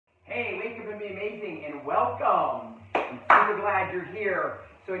giving me amazing and welcome. I'm super glad you're here.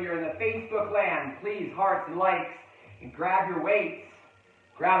 So when you're in the Facebook land, please hearts and likes and grab your weights,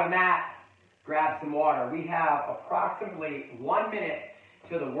 grab a mat, grab some water. We have approximately 1 minute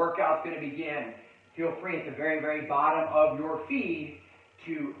till the workout's going to begin. Feel free at the very, very bottom of your feed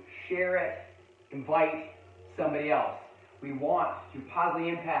to share it, invite somebody else. We want to positively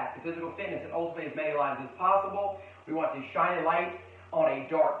impact the physical fitness and ultimately as many lives as possible. We want to shine a light on a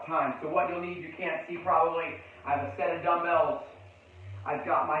dark time. So what you'll need, you can't see probably, I have a set of dumbbells. I've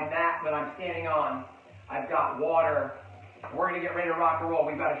got my mat that I'm standing on. I've got water. We're going to get ready to rock and roll.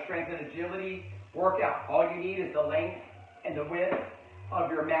 We've got a strength and agility workout. All you need is the length and the width of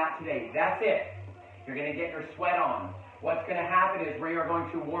your mat today. That's it. You're going to get your sweat on. What's going to happen is we are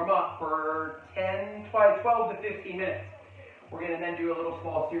going to warm up for 12 to 15 minutes. We're going to then do a little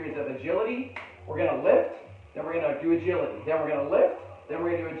small series of agility. We're going to lift, then we're going to do agility. Then we're going to lift, then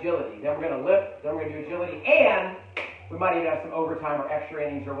we're going to do agility. Then we're going to lift, then we're going to do agility. And we might even have some overtime or extra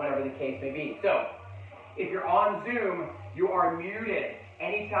innings or whatever the case may be. So if you're on Zoom, you are muted.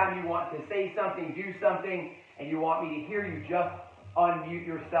 Anytime you want to say something, do something, and you want me to hear you, just unmute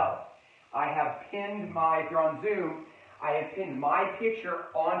yourself. I have pinned if you're on Zoom, I have pinned my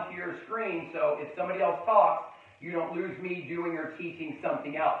picture onto your screen, so if somebody else talks, you don't lose me doing or teaching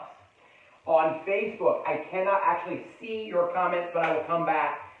something else. On Facebook, I cannot actually see your comments, but I will come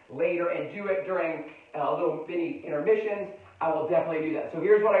back later and do it during little mini intermissions. I will definitely do that. So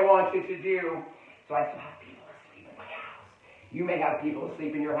here's what I want you to do. So I still have people asleep in my house. You may have people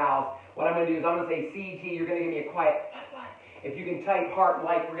asleep in your house. What I'm going to do is I'm going to say CT. You're going to give me a quiet what? If you can type heart and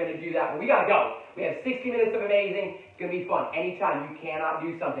like, we're going to do that. But we got to go. We have 60 minutes of amazing. It's going to be fun. Anytime you cannot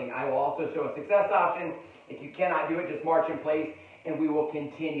do something, I will also show a success option. If you cannot do it, just march in place, and we will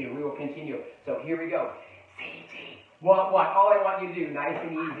continue. We will continue. So here we go. CT. What? All I want you to do, nice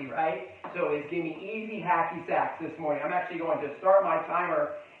and easy, right? So is give me easy hacky sacks this morning. I'm actually going to start my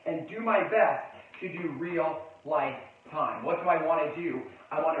timer and do my best to do real life time. What do I want to do?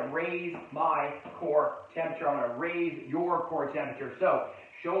 I want to raise my core temperature. I want to raise your core temperature. So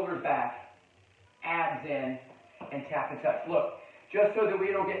shoulders back, abs in, and tap and touch. Look, just so that we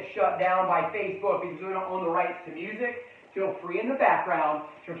don't get shut down by Facebook because we don't own the rights to music, feel free in the background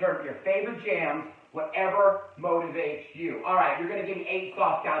to turn your favorite jams, whatever motivates you. All right, you're going to give me 8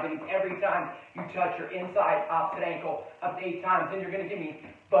 soft counts. That means every time you touch your inside opposite ankle up to 8 times, then you're going to give me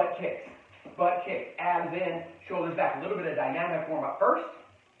butt kicks. Butt kicks, abs in, shoulders back. A little bit of dynamic warm-up first,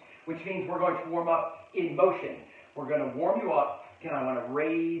 which means we're going to warm up in motion. We're going to warm you up. Again, I want to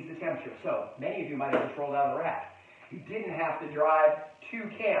raise the temperature. So many of you might have just rolled out of the rack. You didn't have to drive to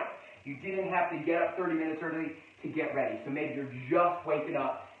camp. You didn't have to get up 30 minutes early to get ready. So maybe you're just waking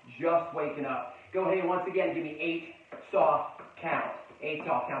up, Go ahead and once again give me 8 soft counts. 8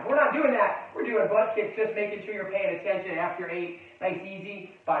 soft counts. We're not doing that. We're doing butt kicks, just making sure you're paying attention. After 8, nice,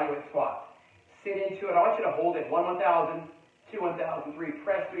 easy bodyweight squats. Sit into it. I want you to hold it. 1, 1,000, 2, 1,000, 3.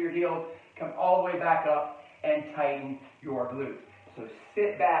 Press through your heels. Come all the way back up and tighten your glutes. So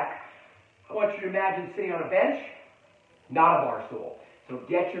sit back. I want you to imagine sitting on a bench, not a bar stool. So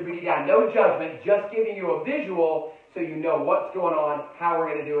get your booty down. No judgment, just giving you a visual so you know what's going on, how we're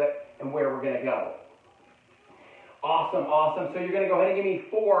going to do it, and where we're going to go. Awesome, awesome. So you're going to go ahead and give me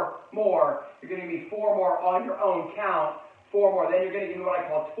 4 more. You're going to give me 4 more on your own count. 4 more. Then you're going to give me what I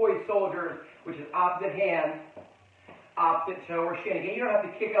call toy soldiers, which is opposite hand, opposite toe or shin. Again, you don't have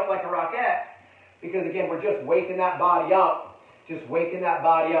to kick up like a rocket because, again, we're just waking that body up. Just waking that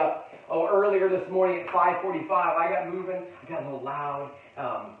body up. Oh, earlier this morning at 5:45, I got moving. I got a little loud.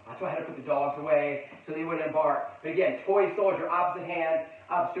 That's why I had to put the dogs away so they wouldn't bark. But again, toy soldier, opposite hand,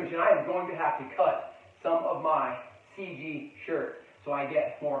 opposite toe. I am going to have to cut some of my CG shirts so I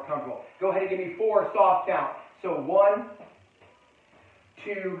get more comfortable. Go ahead and give me 4 soft count. So 1,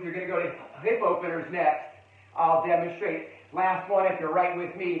 2, you're going to go to hip openers next. I'll demonstrate. Last one, if you're right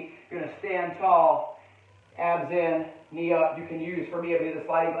with me, you're going to stand tall, abs in, knee up. You can use, for me, either the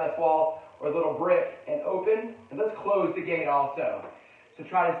sliding glass wall or a little brick and open. And let's close the gate also. So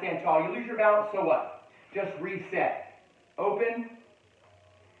try to stand tall. You lose your balance, so what? Just reset. Open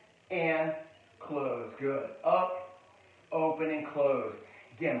and close. Good. Up, open, and close.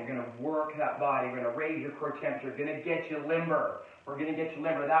 Again, we're going to work that body. We're going to raise your core temperature. We're going to get you limber. We're going to get you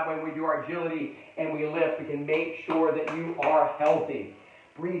limber. That way when we do our agility and we lift, we can make sure that you are healthy.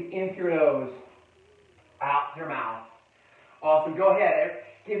 Breathe in through your nose, out your mouth. Awesome. Go ahead.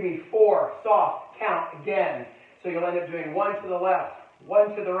 Give me 4 soft count again. So you'll end up doing 1 to the left,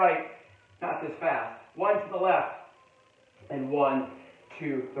 1 to the right. Not this fast. 1 to the left and 1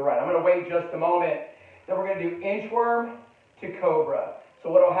 to the right. I'm going to wait just a moment. Then we're going to do inchworm to cobra. So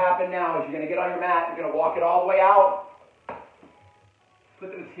what will happen now is you're going to get on your mat, you're going to walk it all the way out.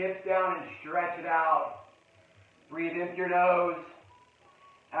 Put those hips down and stretch it out. Breathe in through your nose,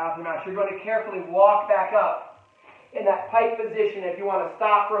 out through the mouth. You're going to carefully walk back up in that pike position. If you want to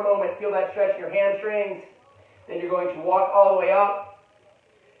stop for a moment, feel that stretch in your hamstrings. Then you're going to walk all the way up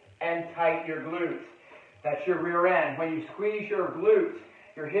and tighten your glutes. That's your rear end. When you squeeze your glutes,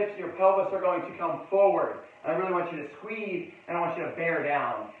 your hips and your pelvis are going to come forward. And I really want you to squeeze, and I want you to bear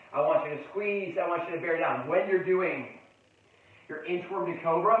down. I want you to squeeze, I want you to bear down. When you're doing your inchworm to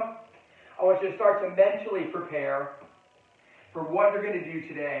cobra, I want you to start to mentally prepare for what you're going to do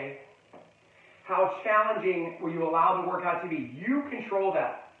today. How challenging will you allow the workout to be? You control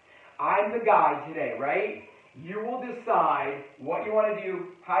that. I'm the guide today, right? You will decide what you want to do,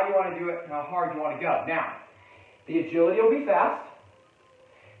 how you want to do it, and how hard you want to go. Now, the agility will be fast.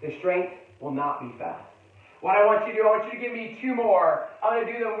 The strength will not be fast. What I want you to do, I want you to give me 2 more. I'm going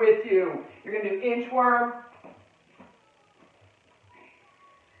to do them with you. You're going to do inchworm.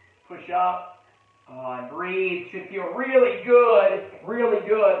 Push up. And breathe. Should feel really good. Really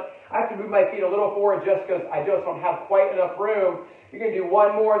good. I have to move my feet a little forward just because I just don't have quite enough room. You're going to do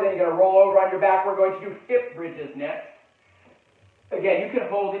 1 more, then you're going to roll over on your back. We're going to do hip bridges next. Again, you can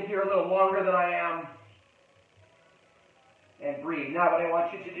hold it here a little longer than I am. And breathe. Now what I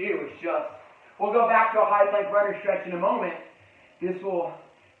want you to do is just, we'll go back to a high plank runner stretch in a moment. This will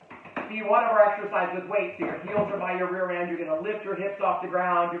be one of our exercises with weights. So your heels are by your rear end. You're going to lift your hips off the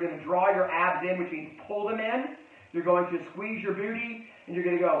ground. You're going to draw your abs in, which means pull them in. You're going to squeeze your booty, and you're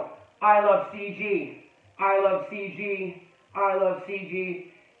going to go, I love CG, I love CG, I love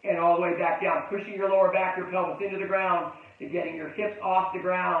CG, and all the way back down. Pushing your lower back, your pelvis into the ground. You're getting your hips off the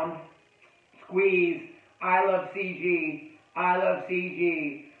ground. Squeeze, I love CG, I love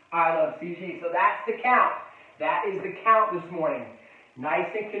CG, I love CG. So that's the count. That is the count this morning. Nice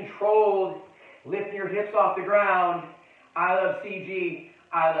and controlled. Lifting your hips off the ground. I love CG,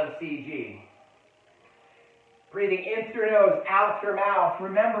 I love CG. Breathing in through your nose, out through your mouth.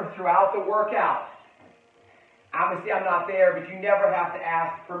 Remember, throughout the workout, obviously I'm not there, but you never have to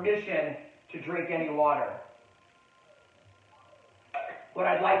ask permission to drink any water. What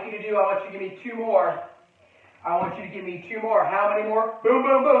I'd like you to do, I want you to give me 2 more. I want you to give me 2 more. How many more? Boom,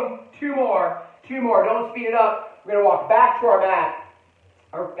 boom, boom. 2 more. 2 more. Don't speed it up. We're going to walk back to our mat.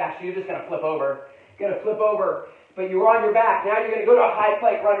 Or actually, you're just going to flip over. You're going to flip over. But you were on your back. Now you're going to go to a high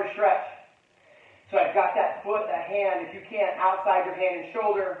plank runner stretch. So I've got that foot, that hand, if you can, outside your hand and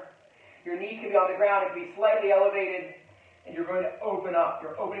shoulder. Your knee can be on the ground. It can be slightly elevated. And you're going to open up.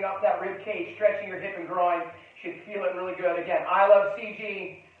 You're opening up that rib cage, stretching your hip and groin. You should feel it really good. Again, I love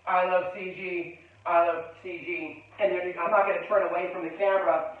CG. I love CG. I love CG. And then I'm not going to turn away from the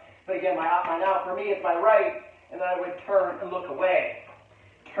camera. But again, my now for me, it's my right. And then I would turn and look away.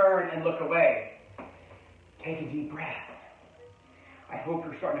 Turn and look away. Take a deep breath. I hope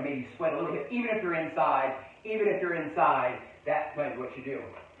you're starting to maybe sweat a little bit, even if you're inside. Even if you're inside, that's what you do.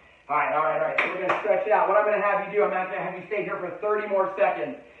 All right. So we're going to stretch it out. What I'm going to have you do, I'm not going to have you stay here for 30 more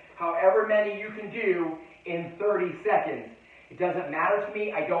seconds. However many you can do in 30 seconds. It doesn't matter to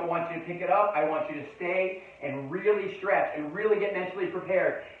me. I don't want you to pick it up. I want you to stay and really stretch and really get mentally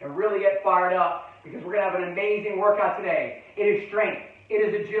prepared and really get fired up because we're going to have an amazing workout today. It is strength. It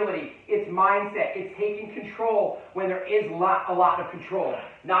is agility. It's mindset. It's taking control when there is not a lot of control.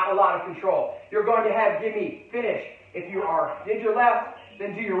 Not a lot of control. You're going to have, finish. If you did your left,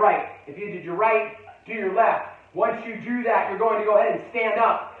 then do your right. If you did your right, do your left. Once you do that, you're going to go ahead and stand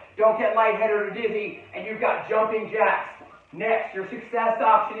up. Don't get lightheaded or dizzy, and you've got jumping jacks. Next, your success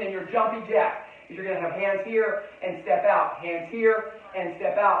option in your jumping jack is you're going to have hands here and step out. Hands here and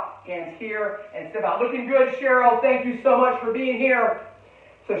step out. Hands here and step out. Looking good, Cheryl. Thank you so much for being here.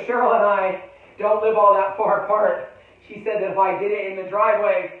 So Cheryl and I don't live all that far apart. She said that if I did it in the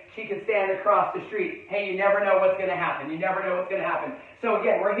driveway, she could stand across the street. Hey, you never know what's going to happen. You never know what's going to happen. So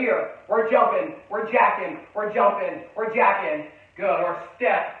again, we're here. We're jumping. We're jacking. We're jumping. We're jacking. Good. Or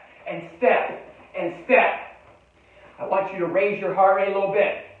step and step and step. I want you to raise your heart rate a little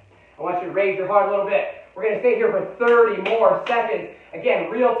bit. I want you to raise your heart a little bit. We're going to stay here for 30 more seconds.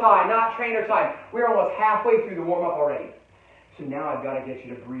 Again, real time, not trainer time. We're almost halfway through the warm-up already. So now I've got to get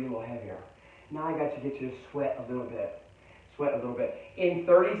you to breathe a little heavier. Now I got to get you to sweat a little bit. Sweat a little bit. In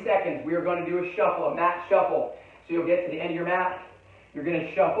 30 seconds, we are going to do a shuffle, a mat shuffle. So you'll get to the end of your mat. You're going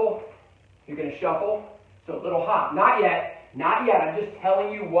to shuffle. You're going to shuffle. So a little hop. Not yet. Not yet. I'm just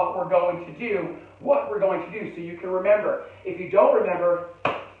telling you what we're going to do. What we're going to do so you can remember. If you don't remember,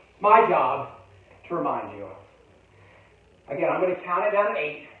 it's my job to remind you. Again, I'm going to count it down to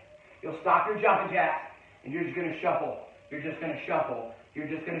 8. You'll stop your jumping jacks, and you're just going to shuffle. You're just going to shuffle. You're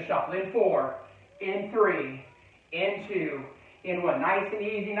just going to shuffle in 4, in 3, in 2, in 1. Nice and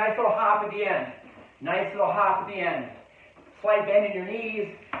easy. Nice little hop at the end. Nice little hop at the end. Slight bend in your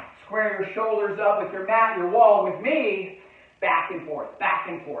knees. Square your shoulders up with your mat, your wall. With me, back and forth, back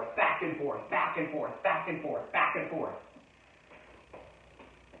and forth, back and forth, back and forth, back and forth, back and forth.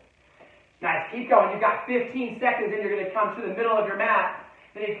 Nice. Keep going. You've got 15 seconds, and you're going to come to the middle of your mat.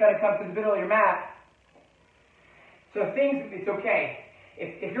 Then you're going to come to the middle of your mat. So it's okay.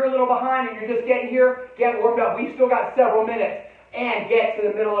 If you're a little behind and you're just getting here, get warmed up. We've still got several minutes. And get to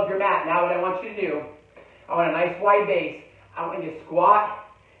the middle of your mat. Now what I want you to do, I want a nice wide base. I want you to squat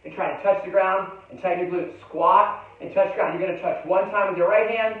and try to touch the ground and tighten your glutes. Squat and touch the ground. You're going to touch one time with your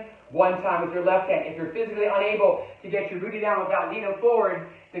right hand, one time with your left hand. If you're physically unable to get your booty down without leaning forward,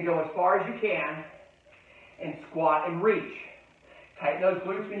 then go as far as you can and squat and reach. Tighten those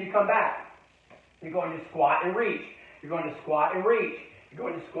glutes when you come back. You're going to squat and reach. You're going to squat and reach. You're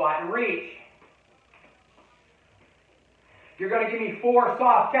going to squat and reach. You're going to give me 4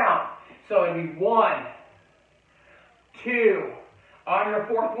 soft count. So it'll be 1, 2. On your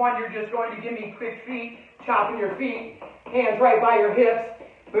 4th one, you're just going to give me quick feet, chopping your feet, hands right by your hips.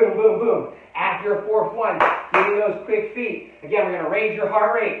 Boom, boom, boom. After your 4th one, give me those quick feet. Again, we're going to raise your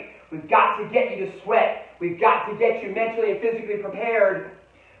heart rate. We've got to get you to sweat. We've got to get you mentally and physically prepared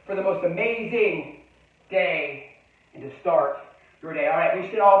for the most amazing day and to start your day. All right, we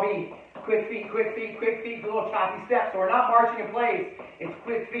should all be quick feet, quick feet, quick feet, a little choppy steps. So we're not marching in place. It's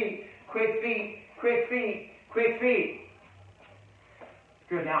quick feet, quick feet, quick feet, quick feet.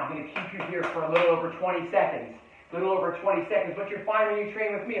 Good, now I'm going to keep you here for a little over 20 seconds. A little over 20 seconds. What you'll find when you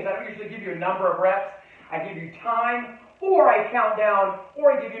train with me is I don't usually give you a number of reps. I give you time, or I count down,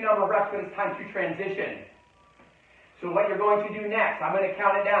 or I give you a number of reps when it's time to transition. So what you're going to do next, I'm going to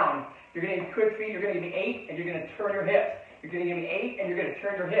count it down. You're going to give me quick feet, you're going to give me 8, and you're going to turn your hips. You're going to give me 8, and you're going to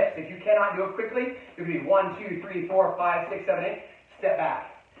turn your hips. If you cannot do it quickly, you're going to be 1, 2, 3, 4, 5, 6, 7, 8. Step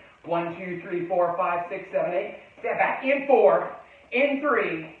back. 1, 2, 3, 4, 5, 6, 7, 8. Step back. In 4, in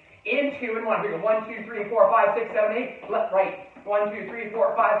 3, in 2, and 1. Here we go. 1, 2, 3, 4, 5, 6, 7, 8. Left, right. 1, 2, 3,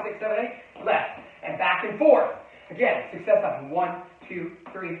 4, 5, 6, 7, 8. Left. And back and forth. Again, success up. 1, 2,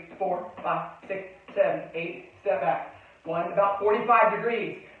 3, 4, 5, 6, 7, 8. Step back. 1, about 45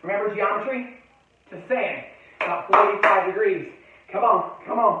 degrees. Remember geometry? Just saying. About 45 degrees. Come on,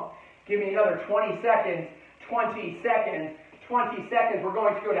 come on. Give me another 20 seconds, 20 seconds, 20 seconds. We're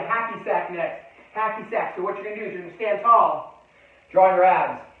going to go to hacky sack next. Hacky sack. So what you're going to do is you're going to stand tall, draw your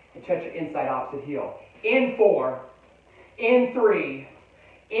abs, and touch your inside opposite heel. In 4, in 3,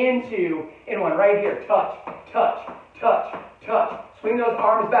 in 2, in 1. Right here. Touch, touch, touch, touch. Swing those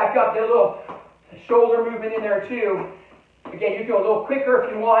arms back up. Get a little shoulder movement in there too. Again, you can go a little quicker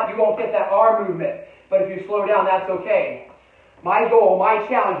if you want. You won't get that arm movement. But if you slow down, that's okay. My goal, my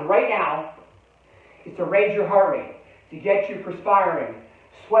challenge right now is to raise your heart rate, to get you perspiring,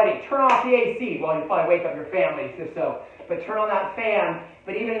 sweaty. Turn off the AC. Well, you'll probably wake up your family if so. But turn on that fan.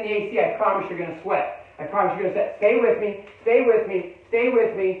 But even in the AC, I promise you're going to sweat. I promise you're going to sweat. Stay with me. Stay with me. Stay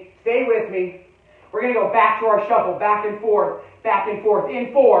with me. Stay with me. We're going to go back to our shuffle. Back and forth. Back and forth.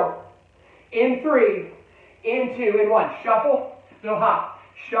 In 4. In 3. In 2. In 1. Shuffle. Little hop.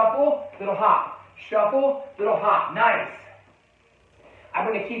 Shuffle. Little hop. Shuffle, little hop. Nice. I'm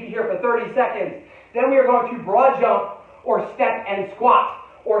going to keep you here for 30 seconds. Then we are going to broad jump or step and squat.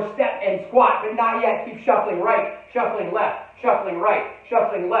 Or step and squat, but not yet. Keep shuffling right, shuffling left, shuffling right,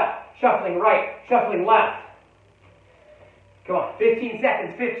 shuffling left, shuffling right, shuffling left. Come on. 15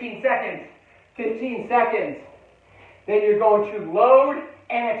 seconds, 15 seconds, 15 seconds. Then you're going to load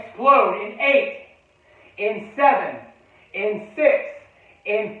and explode in 8, in 7, in 6,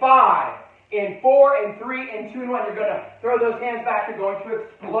 in 5, in 4, in 3, in 2, and 1. You're going to throw those hands back. You're going to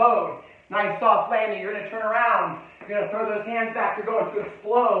explode. Nice soft landing. You're going to turn around. You're going to throw those hands back. You're going to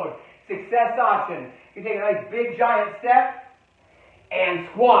explode. Success option. You take a nice big giant step and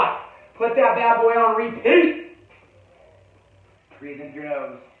squat. Put that bad boy on repeat. Breathe into your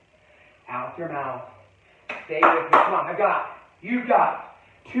nose. Out your mouth. Stay with me. Come on. You've got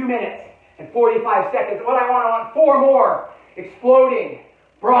 2 minutes and 45 seconds. What I want 4 more. Exploding.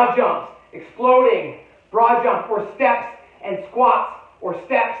 Broad jumps. Exploding. Broad jumps or steps and squats or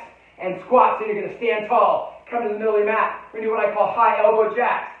steps and squats. Then you're going to stand tall. Come to the middle of your mat. We're going to do what I call high elbow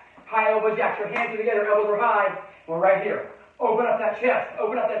jacks. High elbow jacks. Your hands are together, elbows are high. We're right here. Open up that chest.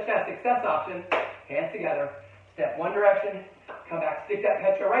 Open up that chest. Success option. Hands together. Step one direction. Come back. Stick that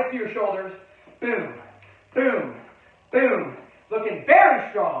petra right through your shoulders. Boom. Boom. Boom. Looking very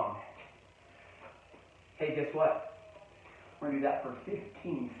strong. Hey, guess what? We're going to do that for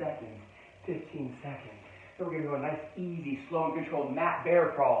 15 seconds. 15 seconds. So we're going to go a nice, easy, slow and controlled mat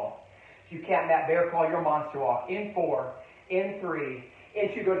bear crawl. If you can't mat bear crawl, your monster walk. In 4, in 3,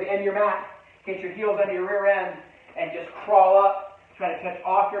 in 2, go to the end of your mat. Get your heels under your rear end and just crawl up. Try to touch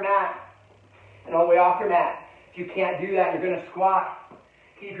off your mat and all the way off your mat. If you can't do that, you're going to squat.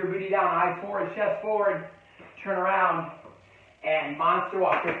 Keep your booty down, eyes forward, chest forward. Turn around and monster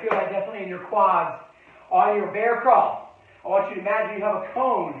walk. So feel that definitely in your quads. On your bear crawl, I want you to imagine you have a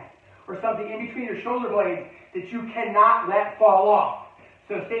cone or something in between your shoulder blades that you cannot let fall off.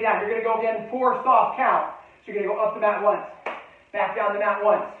 So stay down. You're going to go again 4 soft count. So you're going to go up the mat once, back down the mat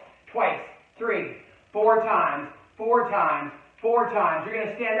once, twice, 3, 4 times, 4 times, 4 times. You're going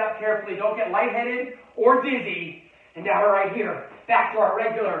to stand up carefully. Don't get lightheaded or dizzy. And now we're right here, back to our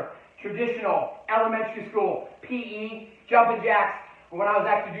regular, traditional, elementary school, PE, jumping jacks. When I was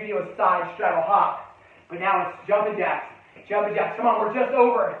active duty, it was side straddle hop. But now it's jumping jacks, jumping jacks. Come on, we're just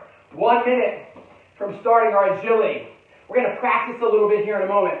over 1 minute from starting our agility. We're going to practice a little bit here in a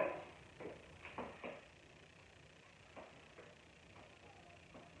moment.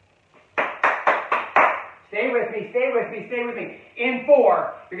 Stay with me, stay with me, stay with me. In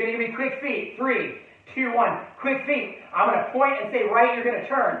 4, you're going to give me quick feet. 3, 2, 1. Quick feet. I'm going to point and say right, you're going to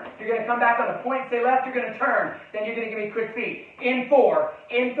turn. You're going to come back on the point and say left, you're going to turn. Then you're going to give me quick feet. In 4,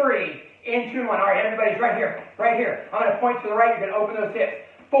 in 3, in 2, 1. All right, everybody's right here, right here. I'm going to point to the right. You're going to open those hips.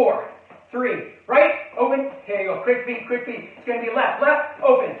 4, 3, right, open. Here you go. Quick feet, quick feet. It's going to be left, left,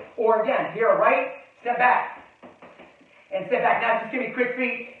 open. Or again, here, right, step back. And step back. Now just give me quick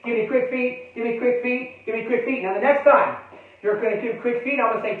feet, give me quick feet, give me quick feet, give me quick feet. Now the next time you're going to do quick feet,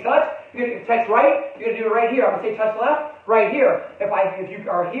 I'm going to say touch. You're going to touch right. You're going to do it right here. I'm going to say touch left, right here. If you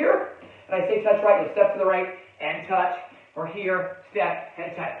are here and I say touch right, you'll step to the right and touch. Or here, step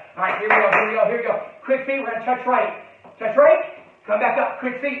and touch. All right, here we go, here we go, here we go. Quick feet, we're going to touch right. Touch right, come back up,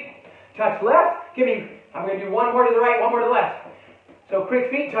 quick feet. Touch left, I'm going to do one more to the right, one more to the left. So quick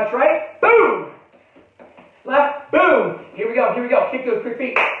feet, touch right, boom. Left, boom. Here we go, kick those quick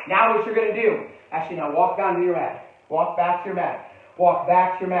feet. Now what you're going to do, actually now walk down to your mat. Walk back to your mat. Walk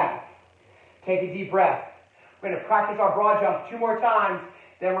back to your mat. Take a deep breath. We're going to practice our broad jump 2 more times,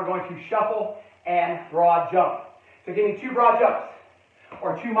 then we're going to shuffle and broad jump. So give me 2 broad jumps,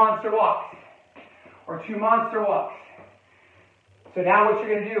 or 2 monster walks, or 2 monster walks. So now what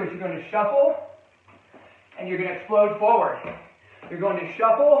you're going to do is you're going to shuffle, and you're going to explode forward. You're going to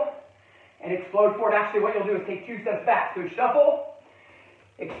shuffle and explode forward. Actually, what you'll do is take 2 steps back. So shuffle,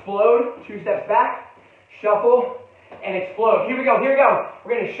 explode, 2 steps back, shuffle, and explode. Here we go, here we go.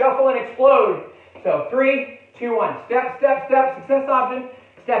 We're going to shuffle and explode. So 3, 2, 1. Step, step, step, success option.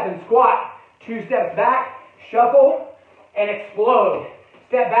 Step and squat. 2 steps back. Shuffle and explode.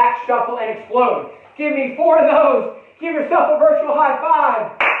 Step back, shuffle, and explode. Give me 4 of those. Give yourself a virtual high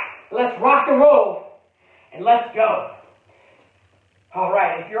five. Let's rock and roll. And let's go. All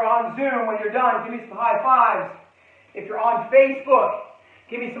right, if you're on Zoom, when you're done, give me some high fives. If you're on Facebook,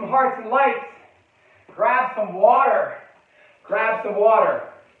 give me some hearts and likes. Grab some water. Grab some water.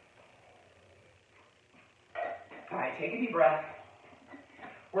 All right, take a deep breath.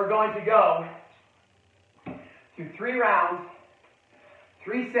 We're going to go through 3 rounds,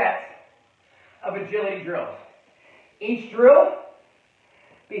 3 sets of agility drills. Each drill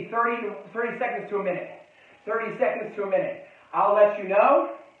be 30 seconds to a minute. 30 seconds to a minute. I'll let you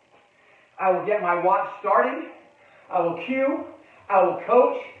know. I will get my watch started. I will cue. I will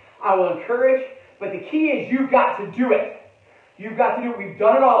coach. I will encourage. But the key is you've got to do it. You've got to do it. We've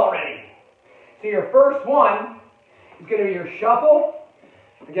done it all already. So your first one is going to be your shuffle.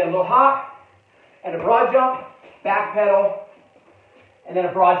 Again, a little hop and a broad jump. Back pedal, and then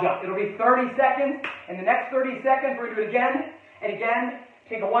a broad jump. It'll be 30 seconds. In the next 30 seconds, we're going to do it again and again.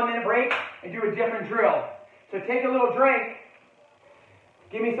 Take a 1-minute break and do a different drill. So take a little drink.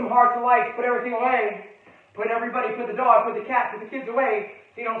 Give me some hearts and likes. Put everything away. Put the dog, put the cat, put the kids away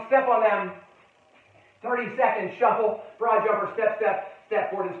so you don't step on them. 30 seconds. Shuffle, broad jumper, step, step, step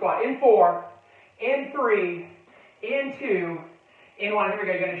forward and squat. In 4, in 3, in 2, in 1. Here we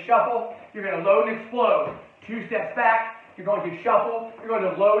go. You're going to shuffle. You're going to load and explode. 2 steps back, you're going to shuffle, you're going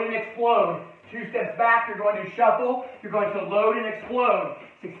to load and explode. 2 steps back, you're going to shuffle, you're going to load and explode.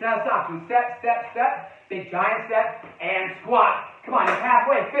 Success option, step, step, step, big giant step, and squat. Come on, you're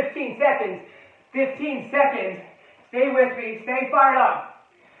halfway, 15 seconds. 15 seconds. Stay with me, stay fired up.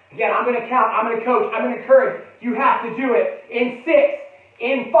 Again, I'm going to count, I'm going to coach, I'm going to encourage. You have to do it. In 6,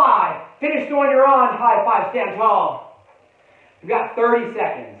 in 5. Finish the one you're on, high five, stand tall. You've got 30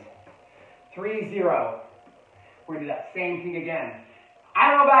 seconds. 3, 0. We're going to do that same thing again. I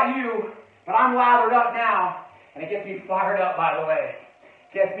don't know about you, but I'm lathered up now. And it gets me fired up, by the way.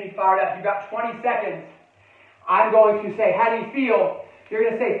 Gets me fired up. You've got 20 seconds. I'm going to say, how do you feel? You're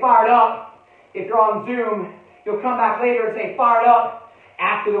going to say fired up. If you're on Zoom, you'll come back later and say fired up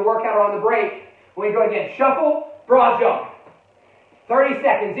after the workout or on the break. When we go again, shuffle, broad jump. 30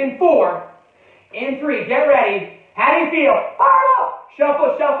 seconds in 4, in 3, get ready. How do you feel? Fired up.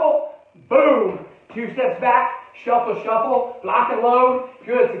 Shuffle, shuffle, boom. 2 steps back, shuffle, shuffle, lock and load.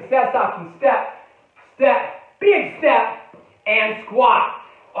 Good, success option. Step, step, big step, and squat.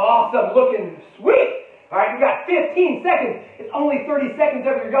 Awesome, looking sweet. All right, you got 15 seconds. It's only 30 seconds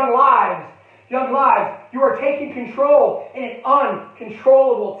of your young lives. Young lives, you are taking control in an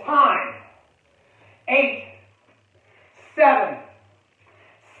uncontrollable time. 8, 7,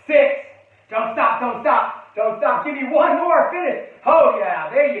 6. Don't stop, don't stop, don't stop. Give me one more, finish. Oh yeah,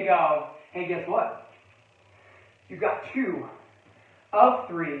 there you go. Hey, guess what? You've got 2 of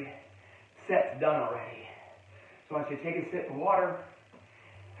 3 sets done already. So I want you to take a sip of water.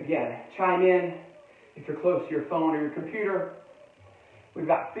 Again, chime in if you're close to your phone or your computer. We've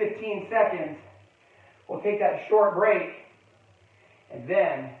got 15 seconds. We'll take that short break, and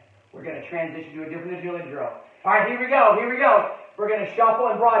then we're going to transition to a different agility drill. All right, here we go, here we go. We're going to shuffle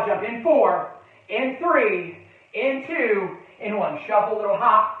and broad jump in 4, in 3, in 2, in 1. Shuffle, little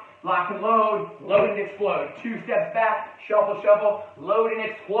hop, lock and load, load and explode. 2 steps back, shuffle, shuffle, load and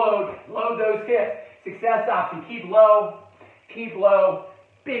explode. Load those hips. Success option. Keep low,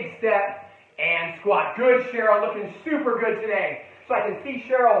 big step, and squat. Good, Cheryl, looking super good today. So I can see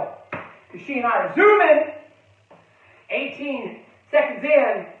Cheryl, because she and I are zooming. 18 seconds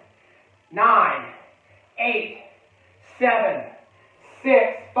in. 9, 8, 7,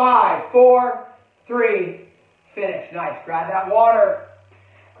 6, 5, 4, 3, finish. Nice. Grab that water.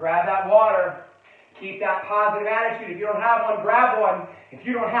 Grab that water. Keep that positive attitude. If you don't have one, grab one. If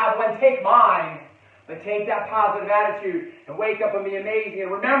you don't have one, take mine. But take that positive attitude and wake up and be amazing.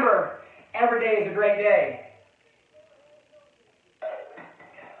 And remember, every day is a great day.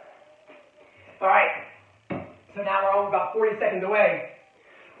 All right. So now we're only about 40 seconds away.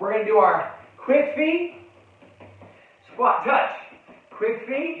 We're going to do our quick feet, squat touch. Quick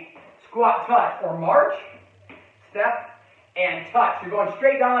feet, squat touch. Or march, step, and touch. You're going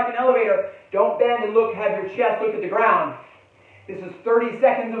straight down like an elevator. Don't bend and look, have your chest look at the ground. This is 30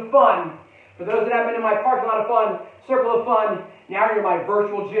 seconds of fun. For those that haven't been in my parking lot of fun, circle of fun, now you're in my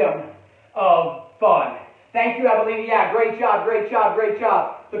virtual gym of fun. Thank you, Evelina. Yeah, great job, great job, great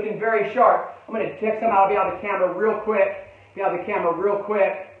job. Looking very sharp. I'm going to take some out. I'll be on the camera real quick. Be on the camera real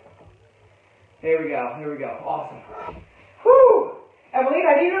quick. There we go, here we go. Awesome. Whew! Evelina,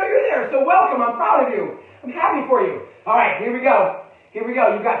 I didn't know you were there, so welcome. I'm proud of you. I'm happy for you. All right, here we go. Here we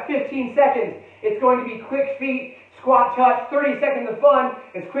go. You've got 15 seconds. It's going to be quick feet, squat touch, 30 seconds of fun,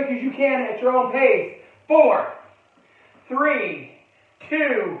 as quick as you can at your own pace. 4, 3,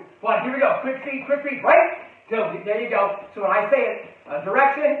 2, 1. Here we go. Quick feet, right? Go. There you go. So when I say it,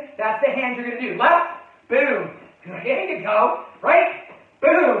 direction, that's the hand you're going to do. Left, boom. There you go. Right,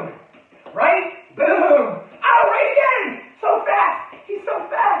 boom. Right, boom. Oh, right again. So fast. He's so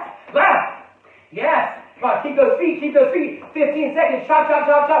fast. Left. Yes. Come on, keep those feet, 15 seconds, chop, chop,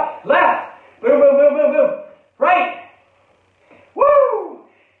 chop, chop. Left, boom, boom, boom, boom, boom. Right, woo,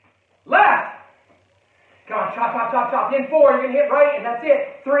 left. Come on, chop, chop, chop, chop. In 4, you're gonna hit right, and that's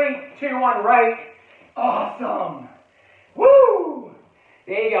it. 3, 2, 1, right. Awesome. Woo.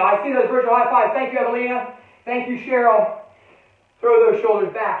 There you go. I see those virtual high fives. Thank you, Evelina. Thank you, Cheryl. Throw those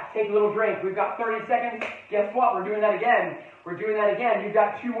shoulders back. Take a little drink. We've got 30 seconds. Guess what? We're doing that again. We're doing that again. You've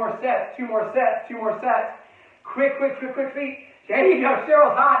got 2 more sets, 2 more sets, 2 more sets. Quick feet. There you go.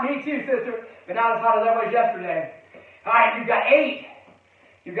 Cheryl's hot. Me too, sister. But not as hot as I was yesterday. All right, you've got 8.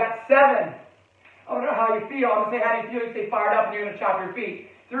 You've got 7. I don't know how you feel. I'm going to say, how do you feel? You say fired up, and you're going to chop your feet.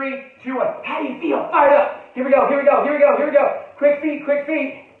 3, 2, 1. How do you feel? Fired up. Here we go. Quick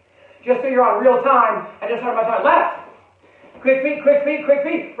feet. Just so you're on real time. I just heard my time. Left. Quick feet.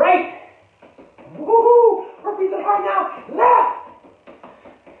 Right. Woohoo! We're breathing hard now. Left.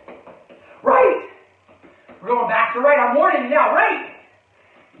 Right. We're going back to right. I'm warning you now. Right.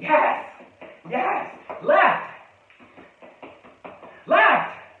 Yes. Left.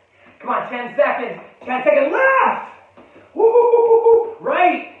 Come on, 10 seconds. 10 seconds. Left. Woo!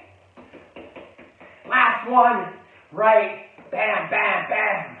 Right. Last one. Right. Bam, bam,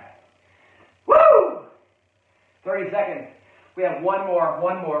 bam. Woo! 30 seconds. We have one more.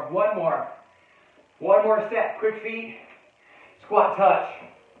 One more set. Quick feet, squat touch.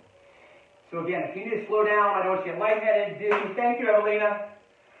 So again, if you need to slow down, I don't want you to get lightheaded, dizzy. Thank you, Evelina.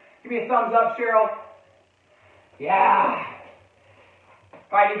 Give me a thumbs up, Cheryl. Yeah.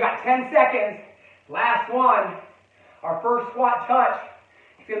 All right, you've got 10 seconds. Last one. Our first squat touch.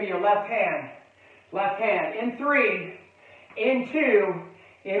 It's going to be your left hand. Left hand. In 3, in 2,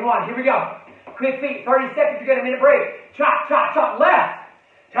 in 1. Here we go. Quick feet. 30 seconds. You get a minute break. Chop, chop, chop. Left.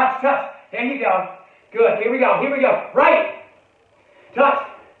 Touch, touch. There you go. Good. Here we go. Here we go. Right. Touch.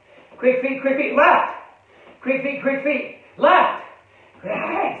 Quick feet, quick feet. Left. Quick feet, quick feet. Left.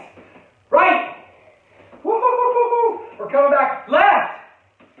 Nice. Right. Woo, woo, woo, woo, woo. We're coming back. Left.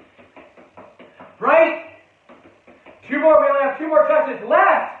 Right. 2 more. We only have 2 more touches.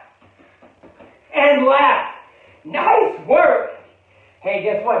 Left. And left. Nice work. Hey,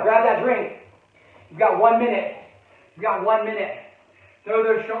 guess what? Grab that drink. You've got 1 minute. You've got 1 minute. Throw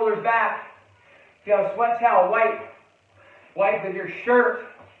those shoulders back. If you have a sweat towel, wipe with your shirt.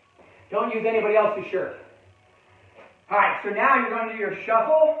 Don't use anybody else's shirt. All right, so now you're going to do your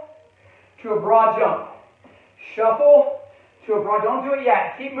shuffle to a broad jump. Shuffle to a broad, don't do it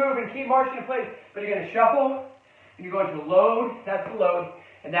yet. Keep moving, keep marching in place. But you're going to shuffle, and you're going to load, that's the load,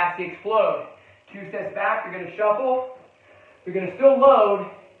 and that's the explode. 2 steps back, you're going to shuffle. You're going to still load,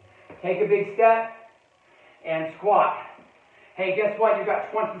 take a big step, and squat. Hey, guess what? You've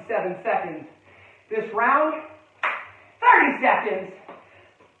got 27 seconds. This round, 30 seconds.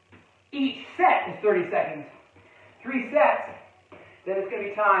 Each set is 30 seconds. 3 sets, then it's going to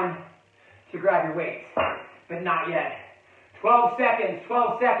be time to grab your weights. But not yet. 12 seconds,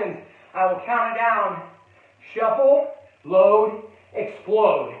 12 seconds. I will count it down. Shuffle, load,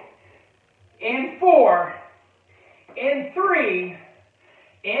 explode. In 4, in 3,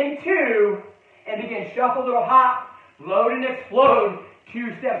 in 2, and begin shuffle, little hop, load and explode.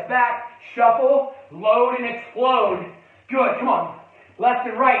 2 steps back, shuffle, load and explode. Good, come on. Left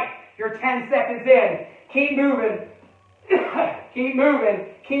and right. You're 10 seconds in. Keep moving. Keep moving.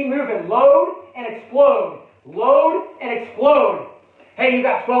 Keep moving. Load and explode. Load and explode. Hey, you've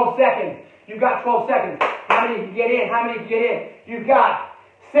got 12 seconds. You've got 12 seconds. How many can get in? How many can get in? You've got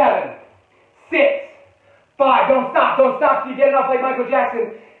 7, 6, 5. Don't stop. Don't stop till you get enough like Michael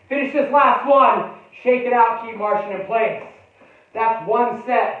Jackson. Finish this last one. Shake it out. Keep marching in place. That's 1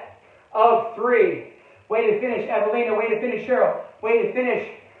 set of 3. Way to finish, Evelina. Way to finish, Cheryl. Way to finish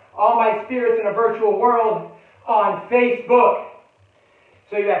all my spirits in a virtual world on Facebook.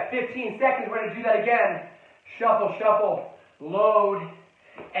 So you have 15 seconds. We're going to do that again. Shuffle, shuffle, load,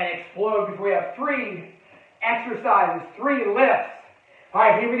 and explode before we have 3 exercises, 3 lifts. All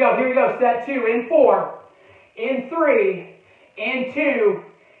right, here we go. Here we go. Set 2 in 4, in 3, in 2,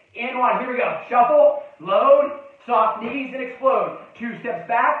 in 1. Here we go. Shuffle, load, soft knees, and explode. 2 steps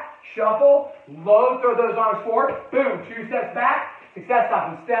back, shuffle, load, throw those arms forward. Boom. 2 steps back. Success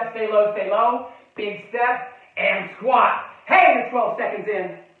stopping. Step, stay low, big step, and squat. Hey, you're 12 seconds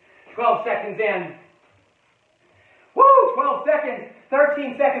in. 12 seconds in. Woo, 12 seconds.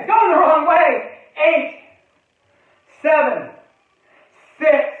 13 seconds. Going the wrong way. 8, 7,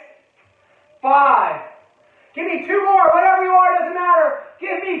 6, 5. Give me 2 more. Whatever you are, doesn't matter.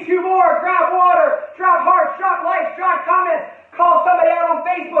 Give me 2 more. Grab water. Drop hearts. Drop likes. Drop comments. Call somebody out on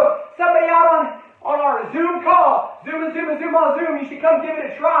Facebook. Somebody out on our Zoom call. Zoom and Zoom and Zoom on Zoom. You should come give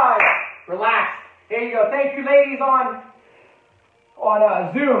it a try. Relax. There you go. Thank you, ladies on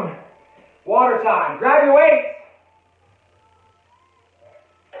Zoom. Water time. Grab your weights.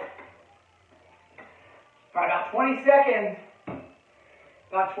 All right, about 20 seconds.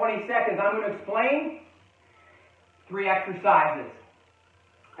 About 20 seconds. I'm going to explain 3 exercises.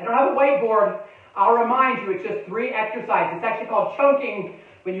 I don't have a whiteboard. I'll remind you, it's just 3 exercises. It's actually called chunking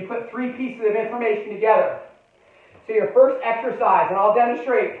when you put 3 pieces of information together. So your first exercise, and I'll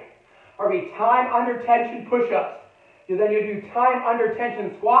demonstrate, are going to be time under tension push-ups. Then you do time under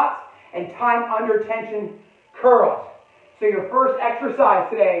tension squats and time under tension curls. So your first exercise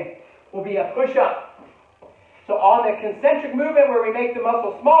today will be a push-up. So on the concentric movement where we make the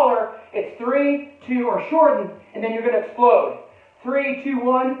muscle smaller, it's 3, 2, or shorten, and then you're going to explode. 3, 2,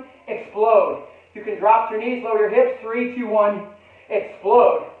 1, explode. You can drop your knees, lower your hips, 3, 2, 1,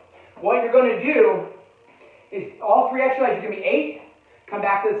 explode. What you're going to do is all 3 exercises, give me 8, come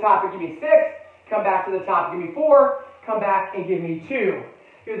back to the top and give me 6, come back to the top and give me 4, come back and give me 2.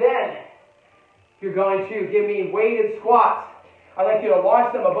 You're going to give me weighted squats. I'd like you to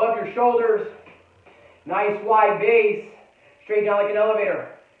launch them above your shoulders. Nice wide base, straight down like an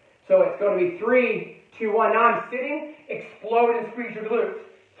elevator. So it's going to be 3, 2, 1. Now I'm sitting, explode and squeeze your glutes.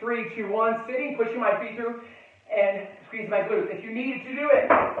 3, 2, 1, sitting, pushing my feet through, and squeeze my glutes. If you needed to do it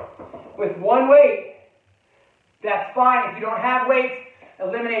with 1 weight, that's fine. If you don't have weights,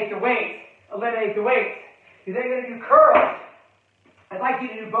 eliminate the weights. Eliminate the weights. You're then going to do curls. I'd like you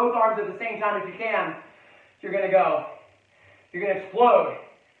to do both arms at the same time if you can. You're going to go. You're going to explode.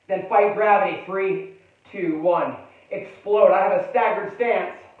 Then fight gravity. 3, 2, 1. Explode. I have a staggered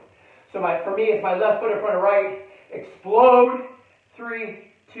stance. So for me, it's my left foot in front of right. Explode.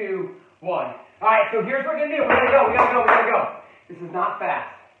 3, 2, 1. All right, so here's what we're going to do. We gotta go. This is not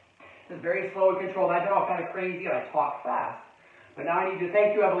fast. This is very slow and controlled. I've been all kind of crazy and I talk fast. But now I need to,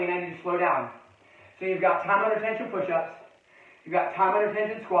 thank you, Evelina, I need to slow down. So you've got time under tension push-ups. You've got time under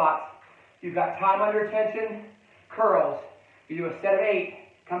tension squats. You've got time under tension curls. You do a set of 8.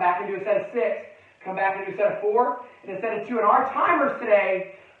 Come back and do a set of 6. Come back and do a set of 4. And a set of 2. And our timers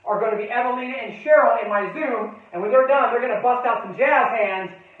today are going to be Evelina and Cheryl in my Zoom. And when they're done, they're going to bust out some jazz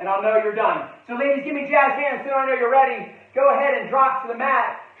hands, and I'll know you're done. So ladies, give me jazz hands so I know you're ready. Go ahead and drop to the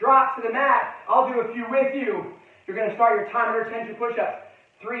mat. Drop to the mat. I'll do a few with you. You're going to start your time under tension push-ups.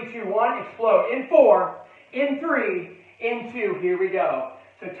 3, 2, 1, explode. In 4, in 3, in 2. Here we go.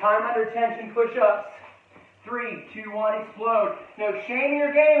 So time under tension push-ups. 3, 2, 1, explode. No shame in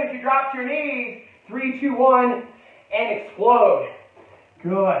your game if you drop to your knees. 3, 2, 1, and explode.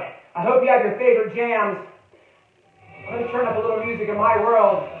 Good. I hope you have your favorite jams. I'm going to turn up a little music in my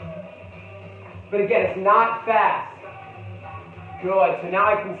world. But again, it's not fast. Good. So now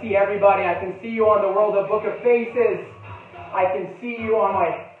I can see everybody. I can see you on the World of Book of Faces. I can see you on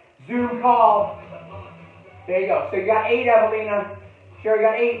my Zoom call. There you go. So you got 8, Evelina. Sure, you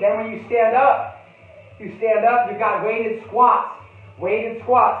got 8. Then when you stand up, you've got weighted squats. Weighted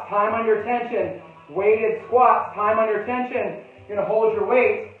squats, time under tension. Weighted squats, time under tension. You're going to hold your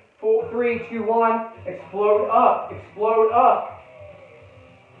weight. 4, 3, 2, 1. Explode up. Explode up.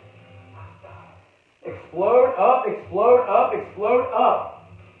 Explode up, explode up, explode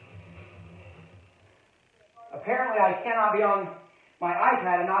up. Apparently I cannot be on my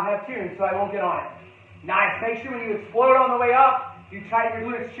iPad and not have tunes, so I won't get on it. Nice. Make sure when you explode on the way up, you tighten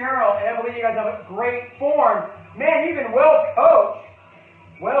your glutes. Cheryl and Evelina, you guys have a great form. Man, you've been well coached.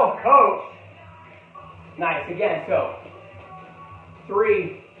 Well coached. Nice. Again, so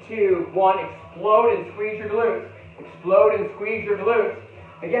 3, 2, 1. Explode and squeeze your glutes. Explode and squeeze your glutes.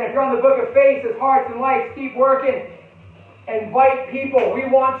 Again, if you're on the Book of Faces, Hearts and Lights, keep working. Invite people. We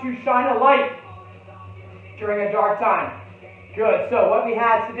want to shine a light during a dark time. Good. So what we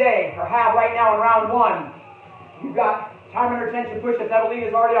had today, or have right now in round 1, you've got time under tension push-ups.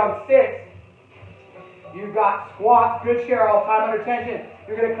 Evelina's already on 6. You've got squats. Good, Cheryl. Time under tension.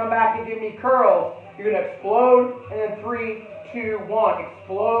 You're going to come back and give me curls. You're going to explode, and then 3, 2, 1.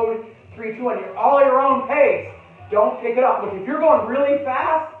 Explode, 3, 2, 1. You're all at your own pace. Don't pick it up. Look, if you're going really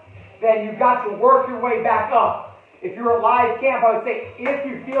fast, then you've got to work your way back up. If you're at live camp, I would say if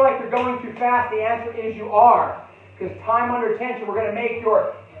you feel like you're going too fast, the answer is you are. Because time under tension, we're going to make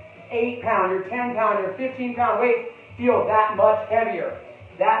your 8-pound, your 10-pound, your 15-pound weight feel that much heavier.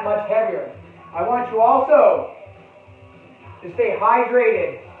 That much heavier. I want you also to stay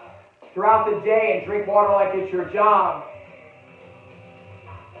hydrated throughout the day and drink water like it's your job.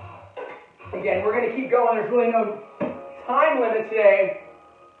 Again, we're going to keep going. There's really no time limit today.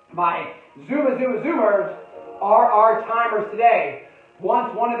 My Zoomers are our timers today.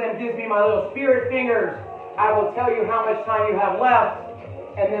 Once one of them gives me my little spirit fingers, I will tell you how much time you have left,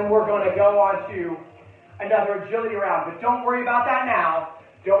 and then we're going to go on to another agility round. But don't worry about that now.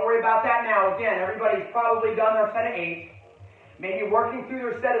 Don't worry about that now. Again, everybody's probably done their set of 8, maybe working through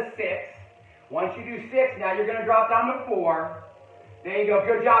their set of 6. Once you do 6, now you're going to drop down to 4. There you go.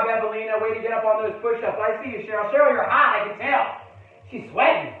 Good job, Evelina. Way to get up on those push-ups. I see you, Cheryl. Cheryl, you're hot. I can tell. She's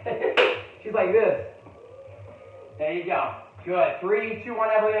sweating. She's like this. There you go. Good. 3, 2, 1,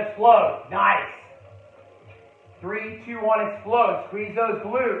 Evelina. Explode. Nice. 3, 2, 1, explode. Squeeze those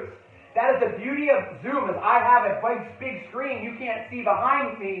glutes. That is the beauty of Zoom, is I have a big screen you can't see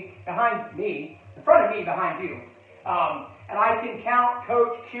behind me, in front of me, behind you. And I can count,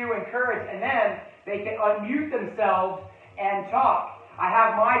 coach, cue, encourage, and then they can unmute themselves and talk. I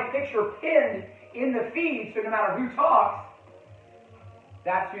have my picture pinned in the feed, so no matter who talks,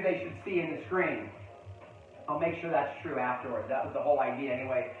 that's who they should see in the screen. I'll make sure that's true afterwards. That was the whole idea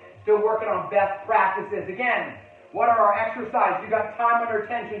anyway. Still working on best practices. Again, what are our exercises? You've got time under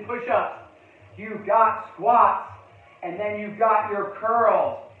tension push-ups. You've got squats. And then you've got your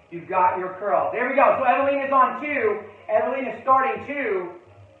curls. You've got your curls. There we go. So Evelina's on 2. Evelina's starting 2.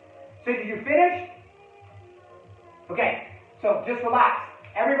 So did you finish? Okay. So just relax.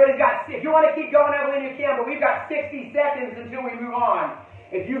 Everybody's got, if you want to keep going, Evelina, you can, but we've got 60 seconds until we move on.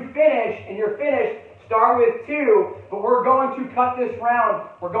 If you finish and you're finished, start with 2, but we're going to cut this round.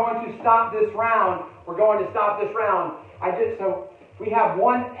 We're going to stop this round. We're going to stop this round. So we have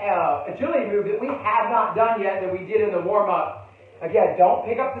one agility move that we have not done yet that we did in the warm-up. Again, don't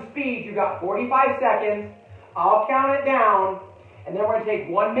pick up the speed. You've got 45 seconds. I'll count it down, and then we're going to take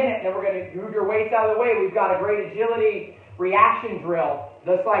 1 minute, and then we're going to move your weights out of the way. We've got a great agility reaction drill.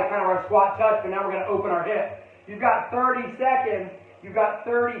 Just like kind of our squat touch, but now we're going to open our hip. You've got 30 seconds. You've got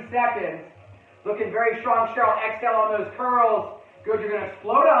 30 seconds. Looking very strong, Cheryl. Exhale on those curls. Good. You're going to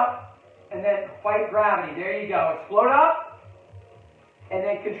explode up and then fight gravity. There you go. Explode up and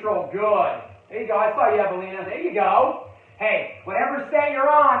then control. Good. There you go. I saw you, Evelina. There you go. Hey, whatever set you're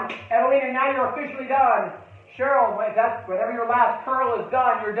on, Evelina, now you're officially done. Cheryl, whenever your last curl is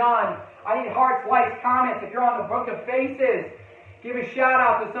done, you're done. I need hearts, likes, comments. If you're on the Book of Faces, give a shout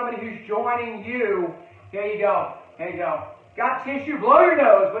out to somebody who's joining you. There you go. There you go. Got tissue? Blow your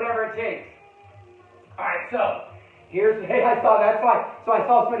nose, whatever it takes. All right, so here's, hey, I saw that. So I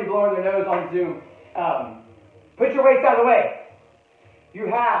saw somebody blowing their nose on Zoom. Put your weights out of the way. You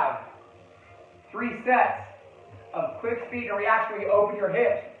have 3 sets of quick feet and reaction where you open your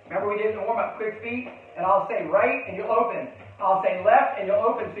hips. Remember we did the warm-up, quick feet, and I'll say right and you'll open. I'll say left and you'll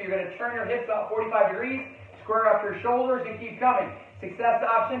open. So you're going to turn your hips about 45 degrees, square up your shoulders, and keep coming. Success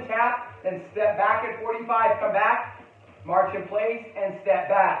option, tap, then step back at 45, come back, march in place, and step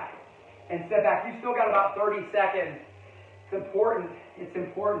back. And step back. You still got about 30 seconds. It's important. It's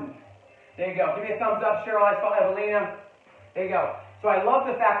important. There you go. Give me a thumbs up, Cheryl. I saw Evelina. There you go. So I love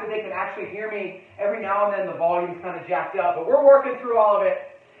the fact that they can actually hear me. Every now and then the volume's kind of jacked up, but we're working through all of it.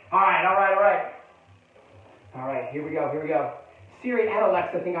 All right, all right, all right. All right, here we go, here we go. Siri and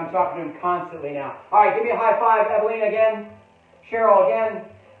Alexa think I'm talking to them constantly now. All right, give me a high five, Evelina again. Cheryl again.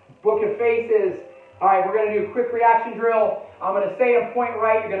 Book of Faces. All right, we're going to do a quick reaction drill. I'm going to say and point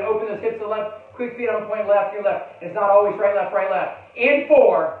right. You're going to open those hips to the left. Quick feet, I'm going to point left, your left. It's not always right, left, right, left. In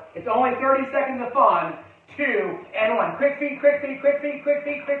 4. It's only 30 seconds of fun. 2 and 1. Quick feet, quick feet, quick feet, quick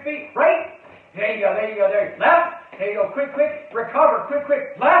feet, quick feet. Right? There you go, there you go, there. Left. There you go. Quick, quick. Recover. Quick,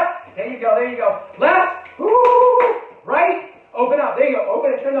 quick. Left. There you go, there you go. Left. Woo! Right. Open up. There you go.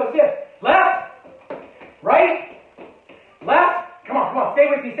 Open and turn those hips. Left. Right. Left. Come on, come on. Stay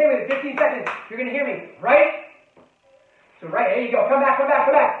with me, stay with me. 15 seconds. You're going to hear me. Right. So right. There you go. Come back, come back,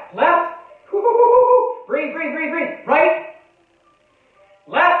 come back. Left. Breathe, breathe, breathe, breathe. Right.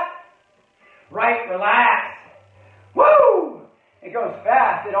 Left. Right, relax. Woo! It goes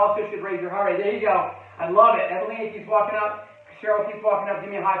fast. It also should raise your heart rate. There you go. I love it. Evelina keeps walking up. Cheryl keeps walking up. Give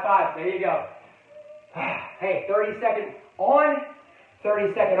me a high five. There you go. Hey, 30 seconds on,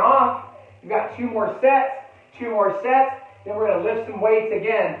 30 seconds off. You've got 2 more sets. 2 more sets. Then we're going to lift some weights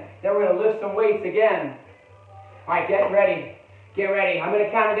again. Then we're going to lift some weights again. All right, get ready. Get ready. I'm going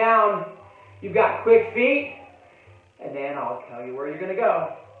to count it down. You've got quick feet. And then I'll tell you where you're going to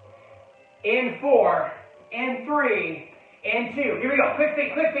go. In 4, in 3, in 2. Here we go. Quick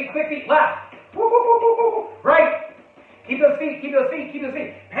feet, quick feet, quick feet. Left. Woo, woo, woo, woo, woo, woo. Right. Keep those feet, keep those feet, keep those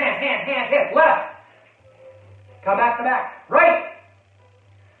feet. Hands, hands, hands, hands. Left. Come back, come back. Right.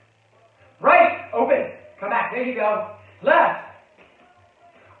 Right. Open. Come back. There you go. Left.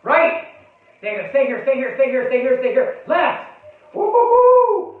 Right. There you go. Stay here, stay here, stay here, stay here, stay here. Left. Woo, woo,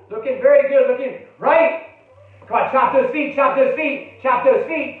 woo. Looking very good. Looking right. Come on, chop those feet, chop those feet, chop those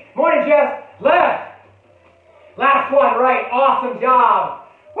feet. Morning, Jess. Left. Last one, right. Awesome job.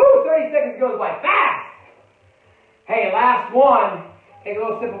 Woo, 30 seconds goes by fast. Hey, last one. Take a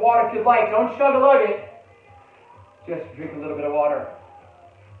little sip of water if you'd like. Don't chug-a-lug it. Just drink a little bit of water.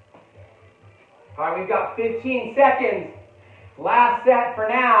 All right, we've got 15 seconds. Last set for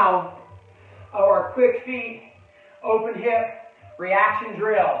now. Our quick feet, open hip, reaction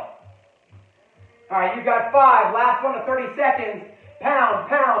drill. All right, you've got 5. Last one to 30 seconds. Pound,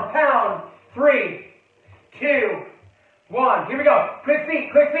 pound, pound. 3, 2, 1. Here we go. Quick feet,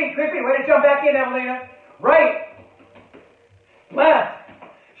 quick feet, quick feet. Way to jump back in, Evelina. Right. Left.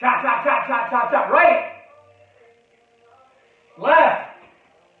 Chop, chop, chop, chop, chop, chop. Right. Left.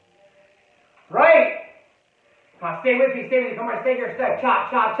 Right. Come on, stay with me, stay with me. Come on, stay here, stay.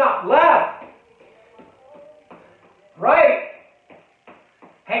 Chop, chop, chop. Left. Right.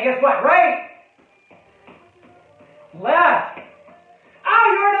 Hey, guess what? Right. Left. Oh,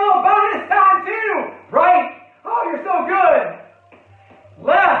 you're in a little bonus time too. Right. Oh, you're so good.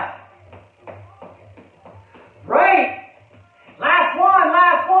 Left. Right. Last one,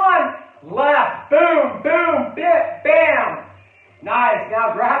 last one. Left. Boom, boom, bit, bam. Nice.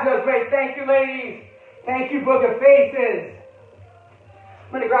 Now grab those weights. Thank you, ladies. Thank you, Book of Faces.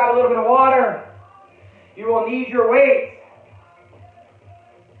 I'm going to grab a little bit of water. You will need your weights.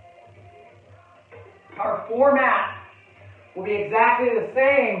 Our format will be exactly the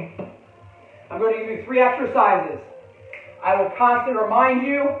same. I'm going to give you 3 exercises. I will constantly remind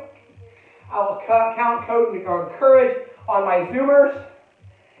you. I will count, code, or encourage on my Zoomers.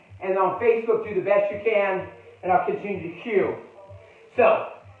 And on Facebook, do the best you can. And I'll continue to cue. So,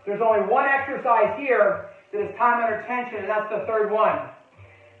 there's only one exercise here that is time under tension, and that's the third one.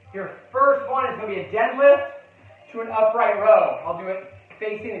 Your first one is going to be a deadlift to an upright row. I'll do it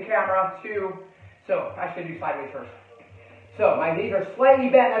facing the camera too. So I should do sideways first. So my knees are slightly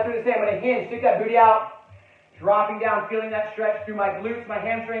bent. That's what I say. I'm going to hinge, stick that booty out, dropping down, feeling that stretch through my glutes, my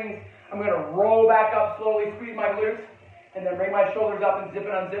hamstrings. I'm going to roll back up slowly, squeeze my glutes, and then bring my shoulders up and zip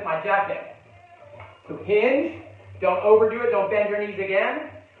and unzip my jacket. So hinge. Don't overdo it. Don't bend your knees again.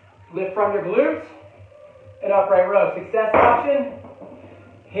 Lift from your glutes. An upright row. Success option.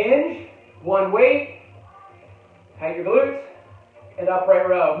 Hinge. One weight. Tighten your glutes. An upright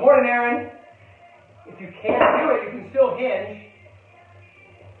row. Morning, Aaron. If you can't do it, you can still hinge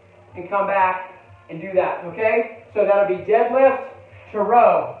and come back and do that, okay? So that'll be deadlift to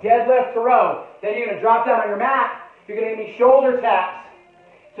row. Deadlift to row. Then you're going to drop down on your mat. You're going to give me shoulder taps.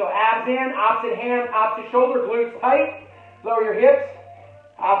 So abs in, opposite hand, opposite shoulder, glutes tight. Lower your hips.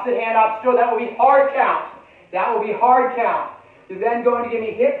 Opposite hand, opposite shoulder. That will be hard count. That will be hard count. You're then going to give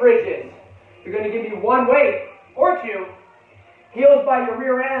me hip bridges. You're going to give me one weight or two. Heels by your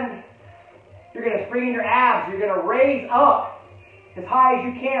rear end. You're going to spring in your abs. You're going to raise up as high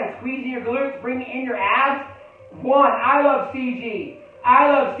as you can. Squeezing your glutes, bringing in your abs. One. I love CG. I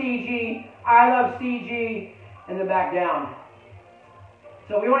love CG. I love CG. And then back down.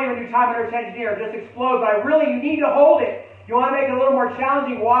 So we won't even do time under tension here. Just explode. But you need to hold it. You want to make it a little more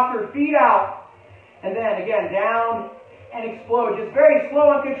challenging. Walk your feet out. And then again, down and explode. Just very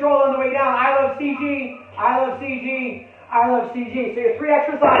slow and controlled on the way down. I love CG. I love CG. I love CG. So your three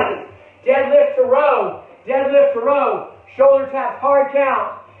exercises. Deadlift to row. Deadlift to row. Shoulder taps, hard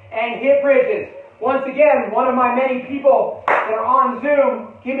count. And hip bridges. Once again, one of my many people that are on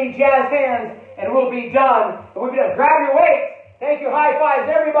Zoom, give me jazz hands and we'll be done. And we'll be done. Grab your weights. Thank you. High fives,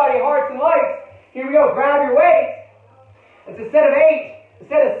 everybody. Hearts and lights. Here we go. Grab your weights. It's a set of 8, a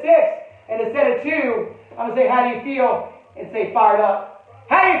set of 6, and a set of 2. I'm going to say, how do you feel? And say, fired up.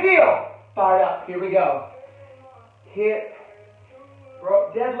 How do you feel? Fired up. Here we go. Hip.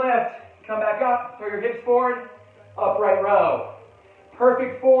 Deadlift. Come back up. Throw your hips forward. Upright row.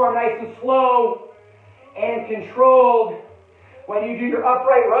 Perfect form. Nice and slow and controlled. When you do your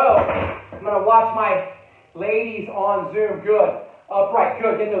upright row, I'm going to watch my ladies on Zoom. Good. Upright.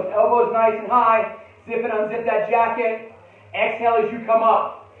 Good. Get those elbows nice and high. Zip and unzip that jacket. Exhale as you come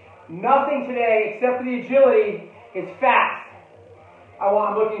up. Nothing today except for the agility is fast.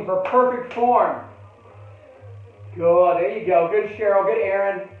 I'm looking for perfect form. Good. There you go. Good, Cheryl. Good,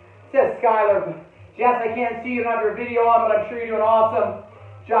 Aaron. Says Skylar. Jess, I can't see you. Don't have your video on, but I'm sure you're doing awesome.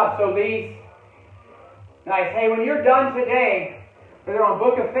 Job, Solis. Nice. Hey, when you're done today, whether on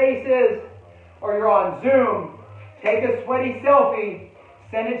Book of Faces or you're on Zoom, take a sweaty selfie,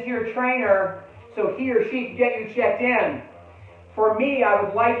 send it to your trainer so he or she can get you checked in. For me, I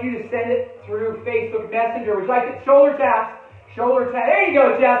would like you to send it through Facebook Messenger. Would you like it? Shoulder taps. Shoulder taps. There you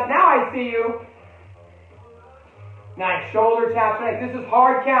go, Jess. Now I see you. Nice. Shoulder taps. Nice. This is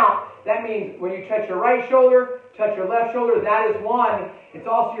hard count. That means when you touch your right shoulder, touch your left shoulder, that is one. It's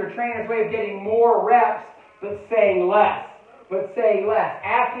also your trainer's way of getting more reps, but saying less. But saying less.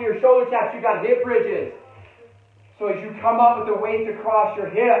 After your shoulder taps, you've got hip bridges. So as you come up with the weights across your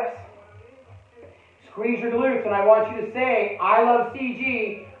hips, squeeze your glutes, and I want you to say, I love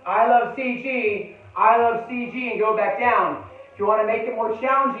CG, I love CG, I love CG, and go back down. If you want to make it more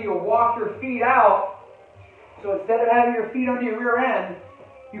challenging, you'll walk your feet out. So instead of having your feet under your rear end,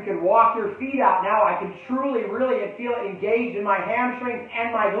 you can walk your feet out. Now I can truly, really feel it engaged in my hamstrings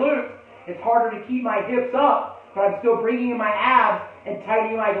and my glutes. It's harder to keep my hips up, but I'm still bringing in my abs and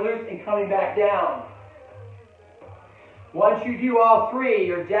tightening my glutes and coming back down. Once you do all three,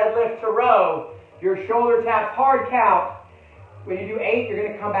 your deadlift to row, your shoulder taps, hard count. When you do 8, you're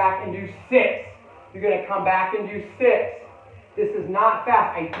going to come back and do 6. You're going to come back and do 6. This is not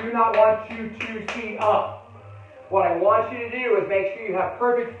fast. I do not want you to see up. What I want you to do is make sure you have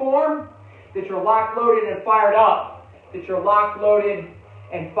perfect form, that you're locked, loaded, and fired up. That you're locked, loaded,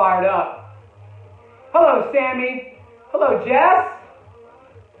 and fired up. Hello, Sammy. Hello, Jess.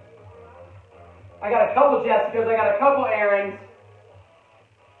 I got a couple Jessicas. I got a couple Aarons.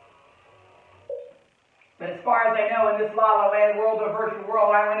 But as far as I know, in this La La Land world, the virtual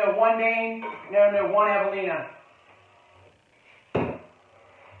world, I only know one Dane, and I only know one Evelina.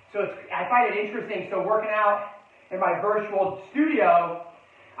 So I find it interesting. So working out in my virtual studio,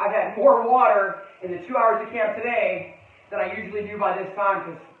 I've had more water in the 2 hours of camp today than I usually do by this time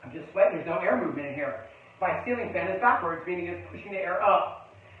because I'm just sweating. There's no air movement in here. My ceiling fan is backwards, meaning it's pushing the air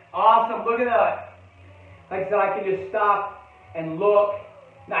up. Awesome. Look at that. Like I said, I can just stop and look.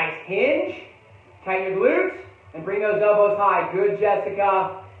 Nice hinge. Tighten your glutes and bring those elbows high. Good,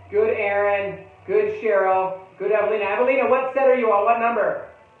 Jessica. Good, Aaron. Good, Cheryl. Good, Evelina. Evelina, what set are you on? What number?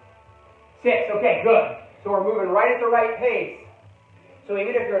 6. Okay, good. So we're moving right at the right pace. So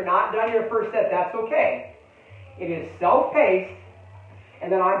even if you're not done your first set, that's okay. It is self-paced,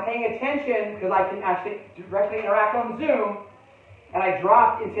 and then I'm paying attention because I can actually directly interact on Zoom. And I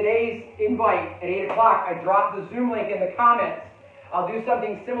dropped in today's invite at 8 o'clock, I dropped the Zoom link in the comments. I'll do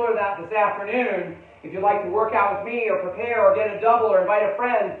something similar to that this afternoon. If you'd like to work out with me or prepare or get a double or invite a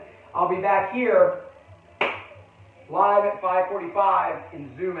friend, I'll be back here live at 5:45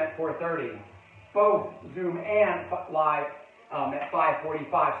 and Zoom at 4:30. Both Zoom and live at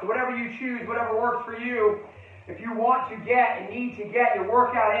 5:45. So whatever you choose, whatever works for you, if you want to get and need to get your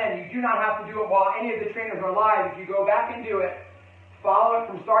workout in, you do not have to do it while any of the trainers are live. If you go back and do it, follow it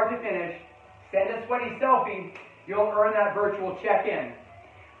from start to finish, send a sweaty selfie, you'll earn that virtual check-in.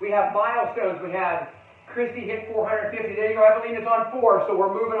 We have milestones. We had Christy hit 450. There you go. Evelina's on 4, so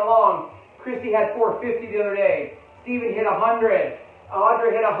we're moving along. Christy had 450 the other day. Steven hit 100.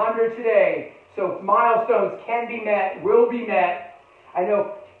 Audra hit 100 today. So milestones can be met, will be met. I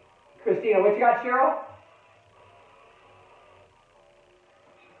know, Christina, what you got, Cheryl?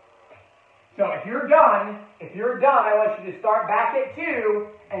 So if you're done, I want you to start back at 2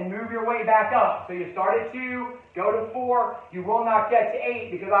 and move your way back up. So you start at 2, go to 4. You will not get to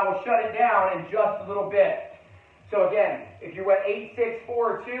 8 because I will shut it down in just a little bit. So again, if you're at 8, 6,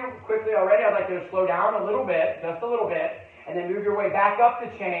 4, 2, quickly already, I'd like you to slow down a little bit, just a little bit, and then move your way back up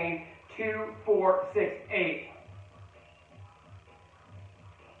the chain, 2, 4, 6, 8.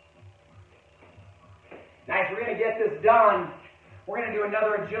 Nice, we're going to get this done. We're going to do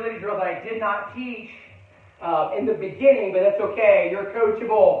another agility drill that I did not teach in the beginning, but that's okay. You're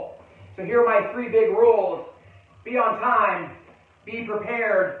coachable. So here are my 3 big rules. Be on time, be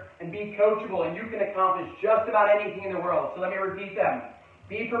prepared, and be coachable, and you can accomplish just about anything in the world. So let me repeat them.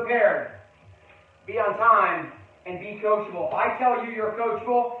 Be prepared, be on time, and be coachable. If I tell you you're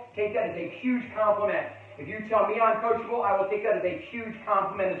coachable, take that as a huge compliment. If you tell me I'm coachable, I will take that as a huge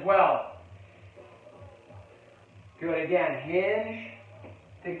compliment as well. Good, again, hinge,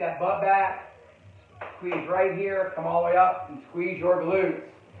 take that butt back, squeeze right here, come all the way up, and squeeze your glutes.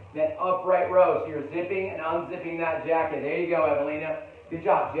 Then upright row, so you're zipping and unzipping that jacket. There you go, Evelina. Good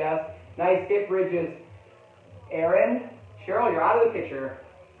job, Jess. Nice hip bridges. Aaron, Cheryl, you're out of the picture.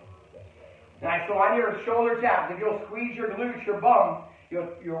 Nice, so on your shoulder taps, if you'll squeeze your glutes, your bum,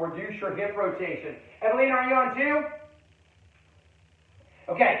 you'll reduce your hip rotation. Evelina, are you on 2?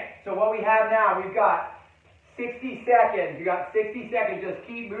 Okay, so what we have now, we've got 60 seconds. You got 60 seconds. Just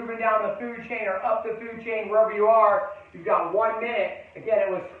keep moving down the food chain or up the food chain wherever you are. You've got 1 minute. Again, it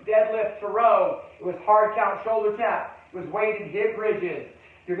was deadlift to row. It was hard count shoulder tap. It was weighted hip bridges.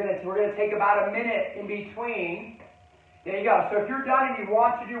 We're gonna take about a minute in between. There you go. So if you're done and you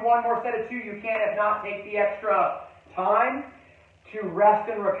want to do one more set of 2, you can. If not, take the extra time to rest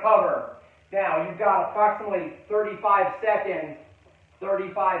and recover. Now, you've got approximately 35 seconds.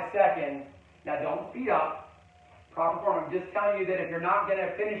 35 seconds. Now, don't speed up. Proper form. I'm just telling you that if you're not going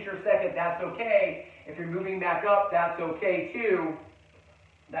to finish your second, that's okay. If you're moving back up, that's okay too.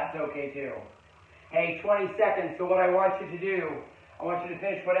 That's okay too. Hey, 20 seconds. So what I want you to do, I want you to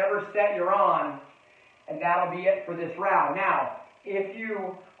finish whatever set you're on, and that'll be it for this round. Now, if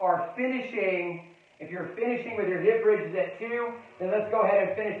you're finishing with your hip bridges at 2, then let's go ahead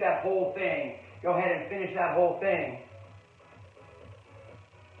and finish that whole thing. Go ahead and finish that whole thing.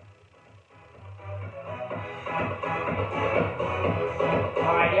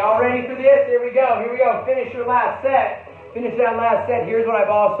 Alright, y'all ready for this? Here we go. Finish your last set. Finish that last set. Here's what I've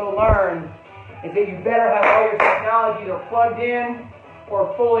also learned, is that you better have all your technology either plugged in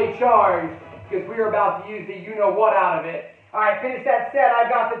or fully charged, because we are about to use the you-know-what out of it. Alright, finish that set.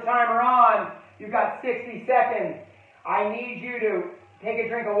 I've got the timer on. You've got 60 seconds. I need you to take a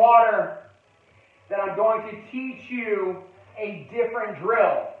drink of water. Then I'm going to teach you a different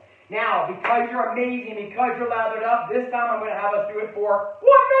drill. Now, because you're amazing, because you're lathered up, this time I'm going to have us do it for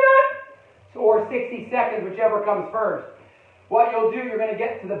 1 minute or 60 seconds, whichever comes first. What you'll do, you're going to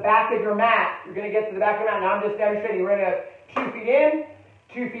get to the back of your mat. You're going to get to the back of your mat. Now I'm just demonstrating. We're going to 2 feet in,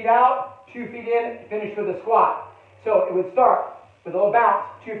 2 feet out, 2 feet in, finish with a squat. So it would start with a little bounce.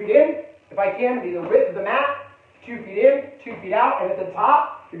 2 feet in, if I can, be the width of the mat. 2 feet in, 2 feet out, and at the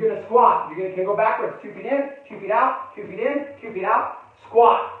top, you're going to squat. You're going to go backwards. 2 feet in, 2 feet out, 2 feet in, 2 feet out,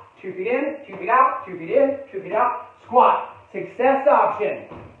 squat. 2 feet in, 2 feet out, 2 feet in, 2 feet out, squat. Success option.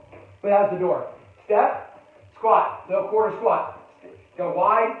 Wait, out the door. Step, squat, no quarter squat. Go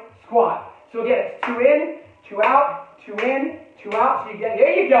wide, squat. So again, it's 2 in, 2 out, 2 in, 2 out. So you get,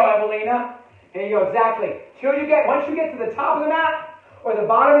 there you go, Evelina. There you go, exactly. Once you get to the top of the mat or the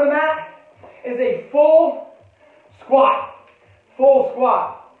bottom of the mat, is a full squat. Full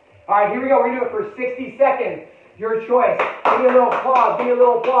squat. All All right, here we go. We're going to do it for 60 seconds. Your choice. Give me a little applause. Give me a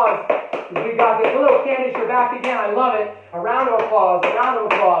little applause. We got this. A little Candace, you're back again. I love it. A round of applause. A round of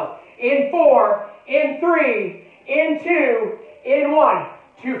applause. In 4, in 3, in 2, in 1.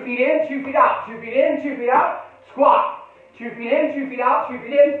 2 feet in, 2 feet out. 2 feet in, 2 feet out. Squat. 2 feet in, 2 feet out. 2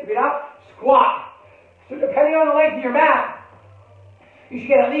 feet in, 2 feet out. Squat. So depending on the length of your mat, you should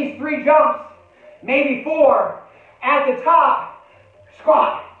get at least 3 jumps, maybe 4. At the top,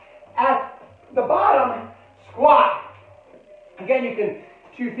 squat. At the bottom, squat. Again, you can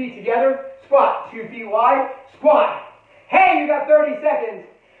 2 feet together, squat. 2 feet wide, squat. Hey, you got 30 seconds.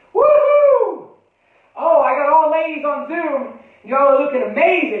 Woohoo! Oh, I got all ladies on Zoom. Y'all are looking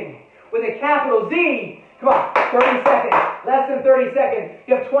amazing with a capital Z. Come on, 30 seconds. Less than 30 seconds.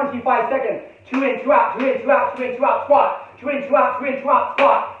 You have 25 seconds. 2 in, 2 out, 2 in, 2 out, 2 in, 2 out, squat. 2 in, 2 out, 2 in, 2 out,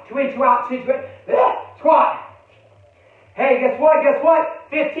 squat. 2 in, 2 out, 2 in, 2 in, squat. Hey, guess what? Guess what?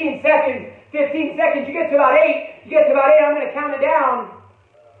 15 seconds. 15 seconds. You get to about 8. You get to about 8. I'm going to count it down.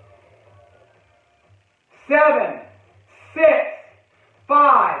 7, 6,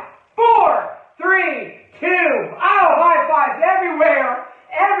 5, 4, 3, 2. Oh, high fives everywhere.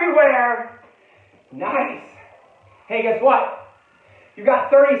 Everywhere. Nice. Hey, guess what? You got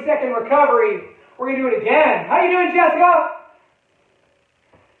 30-second recovery. We're going to do it again. How you doing, Jessica?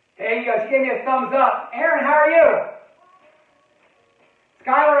 There you go. She gave me a thumbs up. Aaron, how are you?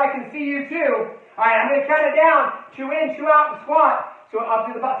 Skylar, I can see you too. All right, I'm going to count it down. 2 in, 2 out, and squat. So up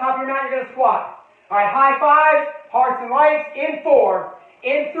to the top of your mat, you're going to squat. All right, high fives, hearts and lights. In 4,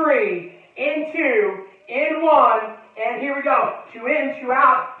 in 3, in 2, in 1. And here we go. 2 in, 2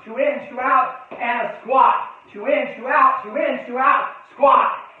 out, 2 in, 2 out, and a squat. 2 in, 2 out, 2 in, 2 out,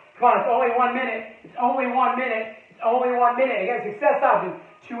 squat. Come on, it's only 1 minute. It's only 1 minute. It's only 1 minute. Again, success option.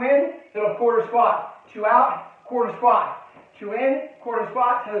 2 in, little quarter squat. 2 out, quarter squat. 2 in, quarter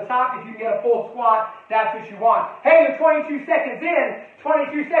squat to the top. If you can get a full squat, that's what you want. Hey, you're 22 seconds in.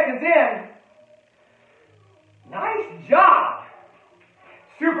 22 seconds in. Nice job.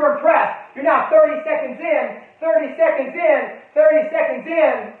 Super impressed. You're now 30 seconds in. 30 seconds in. 30 seconds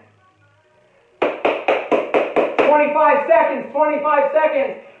in. 25 seconds. 25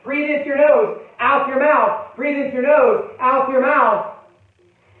 seconds. Breathe into your nose, out your mouth. Breathe into your nose, out your mouth.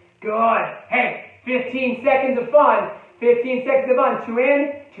 Good. Hey, 15 seconds of fun. 15 seconds of fun. 2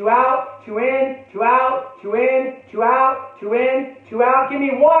 in, 2 out, 2 in, 2 out, 2 in, 2 out, 2 in, 2 out. Give me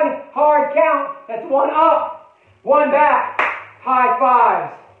 1 hard count. That's 1 up, 1 back. High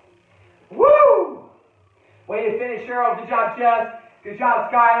fives. Woo! Way to finish, Cheryl. Good job, Jess. Good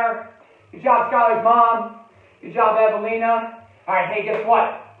job, Skylar. Good job, Skylar's mom. Good job, Evelina. All right, hey, guess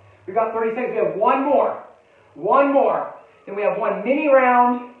what? We've got 30 seconds. We have 1 more. 1 more. Then we have 1 mini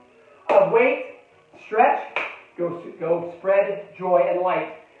round of weight, stretch, go spread joy and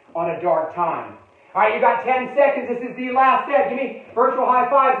light on a dark time. All right, you got 10 seconds. This is the last set. Give me virtual high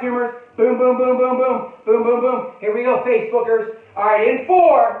five, Zoomers. Boom, boom, boom, boom, boom, boom, boom, boom. Here we go, Facebookers. All right, in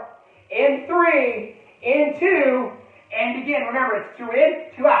 4, in 3, in 2, and begin. Remember, it's 2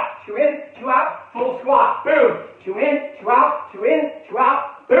 in, 2 out, 2 in, 2 out, full squat. Boom. 2 in, 2 out, 2 in, 2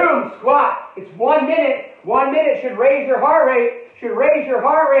 out, boom, squat. It's 1 minute. 1 minute should raise your heart rate. Should raise your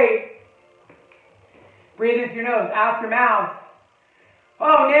heart rate. Breathe into your nose, out your mouth.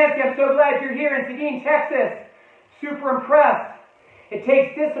 Oh, Nancy, I'm so glad you're here in Seguin, Texas. Super impressed. It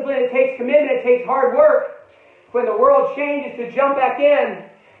takes discipline, it takes commitment, it takes hard work. When the world changes, to jump back in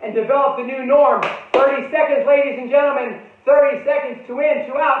and develop the new norm. 30 seconds, ladies and gentlemen. 30 seconds. 2 in,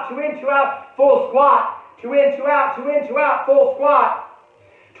 2 out, 2 in, 2 out, full squat. 2 in, 2 out, 2 in, 2 out, full squat.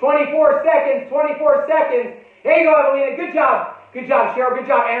 24 seconds, 24 seconds. There you go, Evelina. Good job. Good job, Cheryl. Good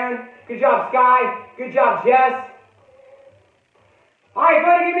job, Aaron. Good job, Sky. Good job, Jess. All right,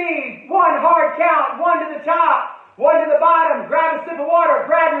 go to give me 1 hard count. 1 to the top, 1 to the bottom. Grab a sip of water.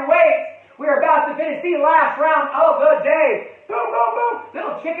 Grab your weights. We're about to finish the last round of the day. Boom, boom, boom.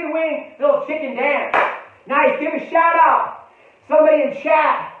 Little chicken wing, little chicken dance. Nice. Give a shout out. Somebody in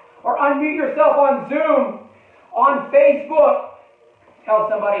chat or unmute yourself on Zoom, on Facebook. Tell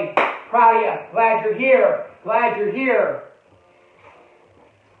somebody, proud of you. Glad you're here. Glad you're here.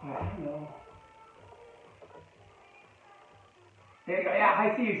 I don't know. There you go. Yeah,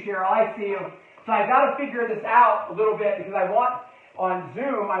 I see you, Cheryl. I see you. So I've got to figure this out a little bit because I want, on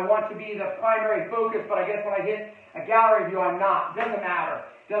Zoom, I want to be the primary focus, but I guess when I hit a gallery view, I'm not. Doesn't matter.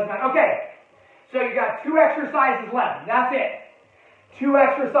 Doesn't matter. Okay. So you got 2 exercises left. That's it. 2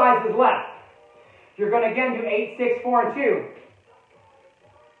 exercises left. You're going to again do 8, 6, 4, and 2.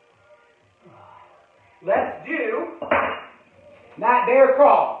 Let's do mat bear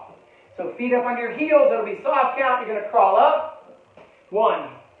crawl. So feet up on your heels. It'll be soft count. You're going to crawl up. 1,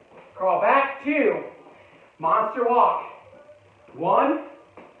 Crawl back, 2. Monster walk. 1,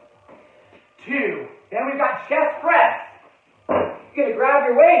 2. Then we've got chest press. You're going to grab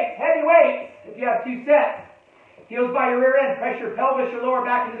your weights, heavy weights, if you have 2 sets. Heels by your rear end. Press your pelvis, your lower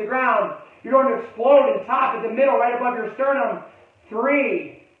back into the ground. You're going to explode in the top, at the middle, right above your sternum.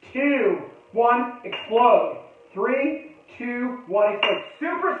 3, 2, 1, explode. 3, 2, 1, explode.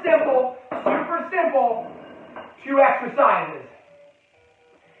 Super simple, super simple. 2 exercises.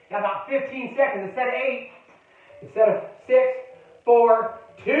 Now about 15 seconds instead of 8. Instead of 6, 4,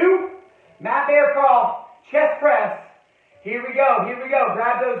 2. Mat bear crawl, chest press. Here we go, here we go.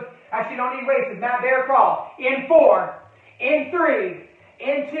 Grab those. Actually, you don't need weights. It's mat bear crawl. In 4, in 3,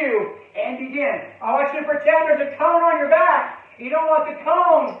 in 2, and begin. I want you to pretend there's a cone on your back. You don't want the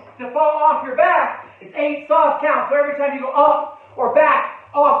cone to fall off your back. It's 8 soft counts. So every time you go up or back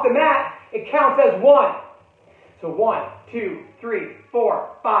off the mat, it counts as 1. So 1, 2, 3, 4,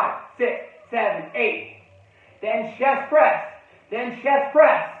 5, 6, 7, 8. Then chest press. Then chest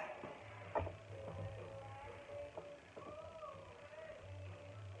press.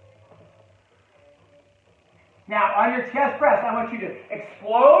 Now, on your chest press, I want you to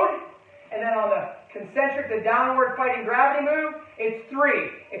explode. And then on the concentric, the downward fighting gravity move, it's 3.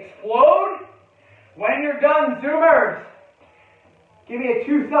 Explode. When you're done, Zoomers, give me a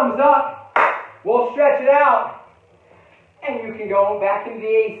 2 thumbs up. We'll stretch it out. And you can go back into the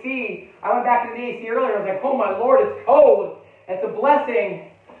AC. I went back into the AC earlier. I was like, oh my Lord, it's cold. It's a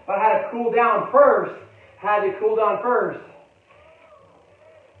blessing. But I had to cool down first.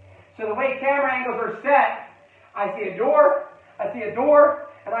 So the way camera angles are set, I see a door,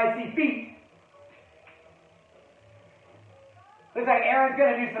 and I see feet. Looks like Aaron's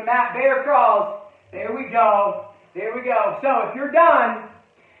going to do some mat bear crawls. There we go. So if you're done,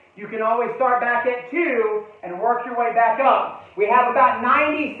 you can always start back at 2 and work your way back up. We have about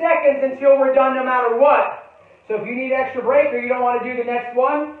 90 seconds until we're done no matter what. So if you need extra break or you don't want to do the next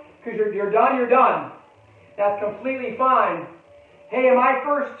one because you're done. That's completely fine. Hey, in my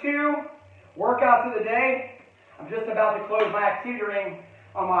first 2 workouts of the day, I'm just about to close my activity ring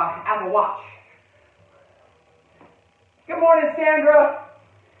on my Apple Watch. Good morning, Sandra.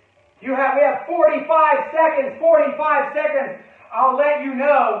 We have 45 seconds. I'll let you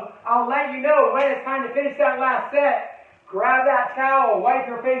know when it's time to finish that last set. Grab that towel, wipe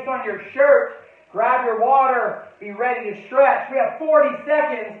your face on your shirt, grab your water, be ready to stretch. We have 40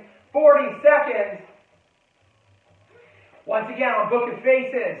 seconds. Once again, on Book of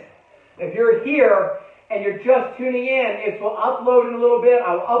Faces, if you're here and you're just tuning in, it will upload in a little bit.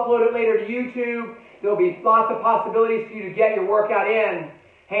 I'll upload it later to YouTube. There'll be lots of possibilities for you to get your workout in.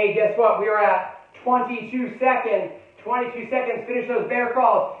 Hey, guess what? We are at 22 seconds. 22 seconds. Finish those bear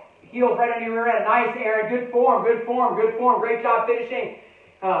crawls. Heels right on your rear end. Nice, Aaron. Good form. Great job finishing.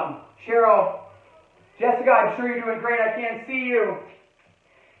 Cheryl, Jessica, I'm sure you're doing great. I can't see you.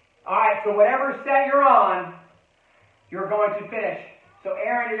 All right, so whatever set you're on, you're going to finish. So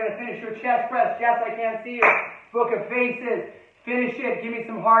Aaron, you're going to finish your chest press. Jess, I can't see you. Book of Faces. Finish it. Give me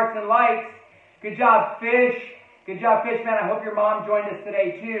some hearts and likes. Good job, Fish. Man. I hope your mom joined us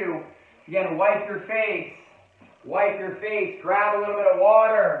today, too. Again, wipe your face. Grab a little bit of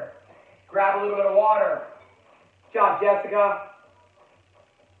water. Good job, Jessica.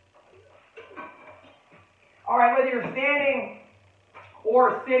 All right, whether you're standing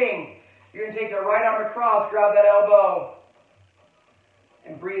or sitting, you're going to take the right arm across, grab that elbow,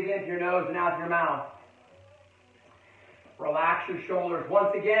 and breathe in through your nose and out through your mouth. Relax your shoulders.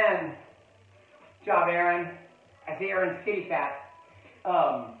 Once again, good job, Aaron. I see Aaron's kitty cat.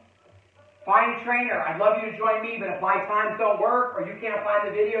 Find a trainer. I'd love you to join me, but if my times don't work or you can't find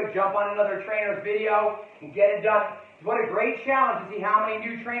the video, jump on another trainer's video and get it done. What a great challenge to see how many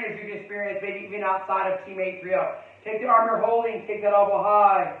new trainers you can experience, maybe even outside of Team 830. Take the arm you're holding, take that elbow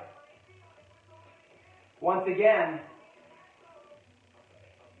high. Once again,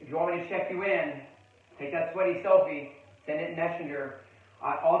 if you want me to check you in, take that sweaty selfie, send it in Messenger.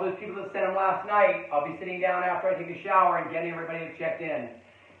 All those people that sent them last night, I'll be sitting down after I take a shower and getting everybody checked in.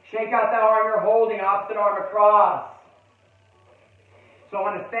 Shake out that arm you're holding, opposite arm across. So I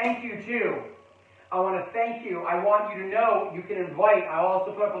want to thank you too. I want you to know you can invite. I'll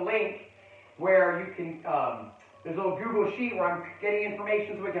also put up a link where you can, there's a little Google sheet where I'm getting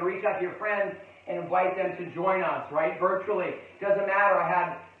information so we can reach out to your friends and invite them to join us, right? Virtually. Doesn't matter. I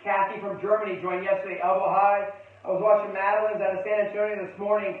had Kathy from Germany join yesterday, elbow high. I was watching Madeline's out of San Antonio this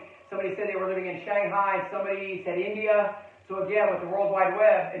morning. Somebody said they were living in Shanghai. Somebody said India. So again, with the World Wide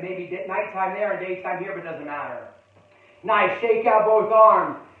Web, it may be nighttime there and daytime here, but it doesn't matter. Nice. Shake out both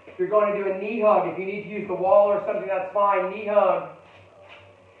arms. If you're going to do a knee hug, if you need to use the wall or something, that's fine. Knee hug.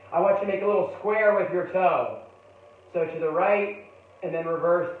 I want you to make a little square with your toe. So to the right, and then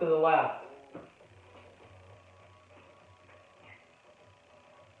reverse to the left.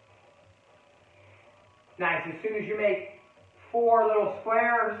 Nice. As soon as you make 4 little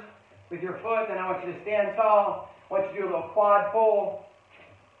squares with your foot, then I want you to stand tall. I want you to do a little quad pull.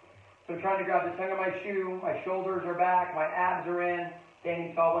 So I'm trying to grab the tongue of my shoe. My shoulders are back. My abs are in.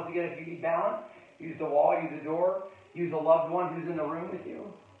 Standing tall. Once again, if you need balance, use the wall, use the door, use a loved one who's in the room with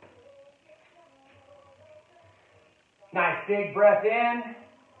you. Nice. Big breath in.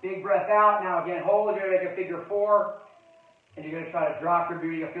 Big breath out. Now again, hold. You're going to make a figure 4. And you're going to try to drop your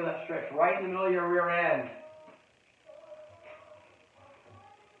booty. You'll feel that stretch right in the middle of your rear end.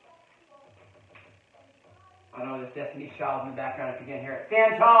 I know there's Destiny's Child in the background if you can't hear it.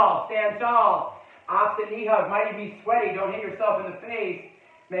 Stand tall. Stand tall. Opposite knee hug. Might even be sweaty. Don't hit yourself in the face.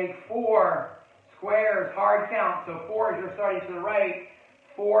 Make 4 squares. Hard count. So 4 as you're starting to the right.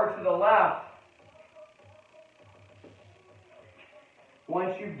 4 to the left.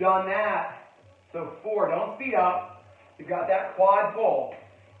 Once you've done that, so 4, don't speed up. You've got that quad pull.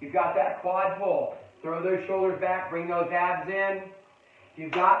 You've got that quad pull. Throw those shoulders back. Bring those abs in.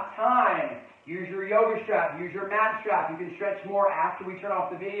 You've got time. Use your yoga strap. Use your mat strap. You can stretch more after we turn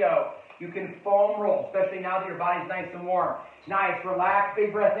off the video. You can foam roll, especially now that your body's nice and warm. Nice. Relax.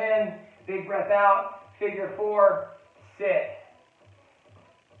 Big breath in. Big breath out. Figure 4. Sit.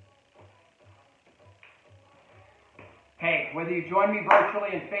 Hey, whether you join me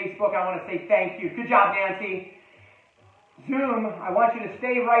virtually in Facebook, I want to say thank you. Good job, Nancy. Zoom, I want you to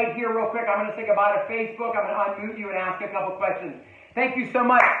stay right here real quick. I'm going to say goodbye to Facebook. I'm going to unmute you and ask a couple questions. Thank you so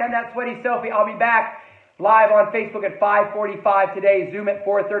much. Send that sweaty selfie. I'll be back live on Facebook at 5:45 today. Zoom at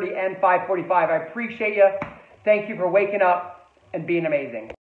 4:30 and 5:45. I appreciate you. Thank you for waking up and being amazing.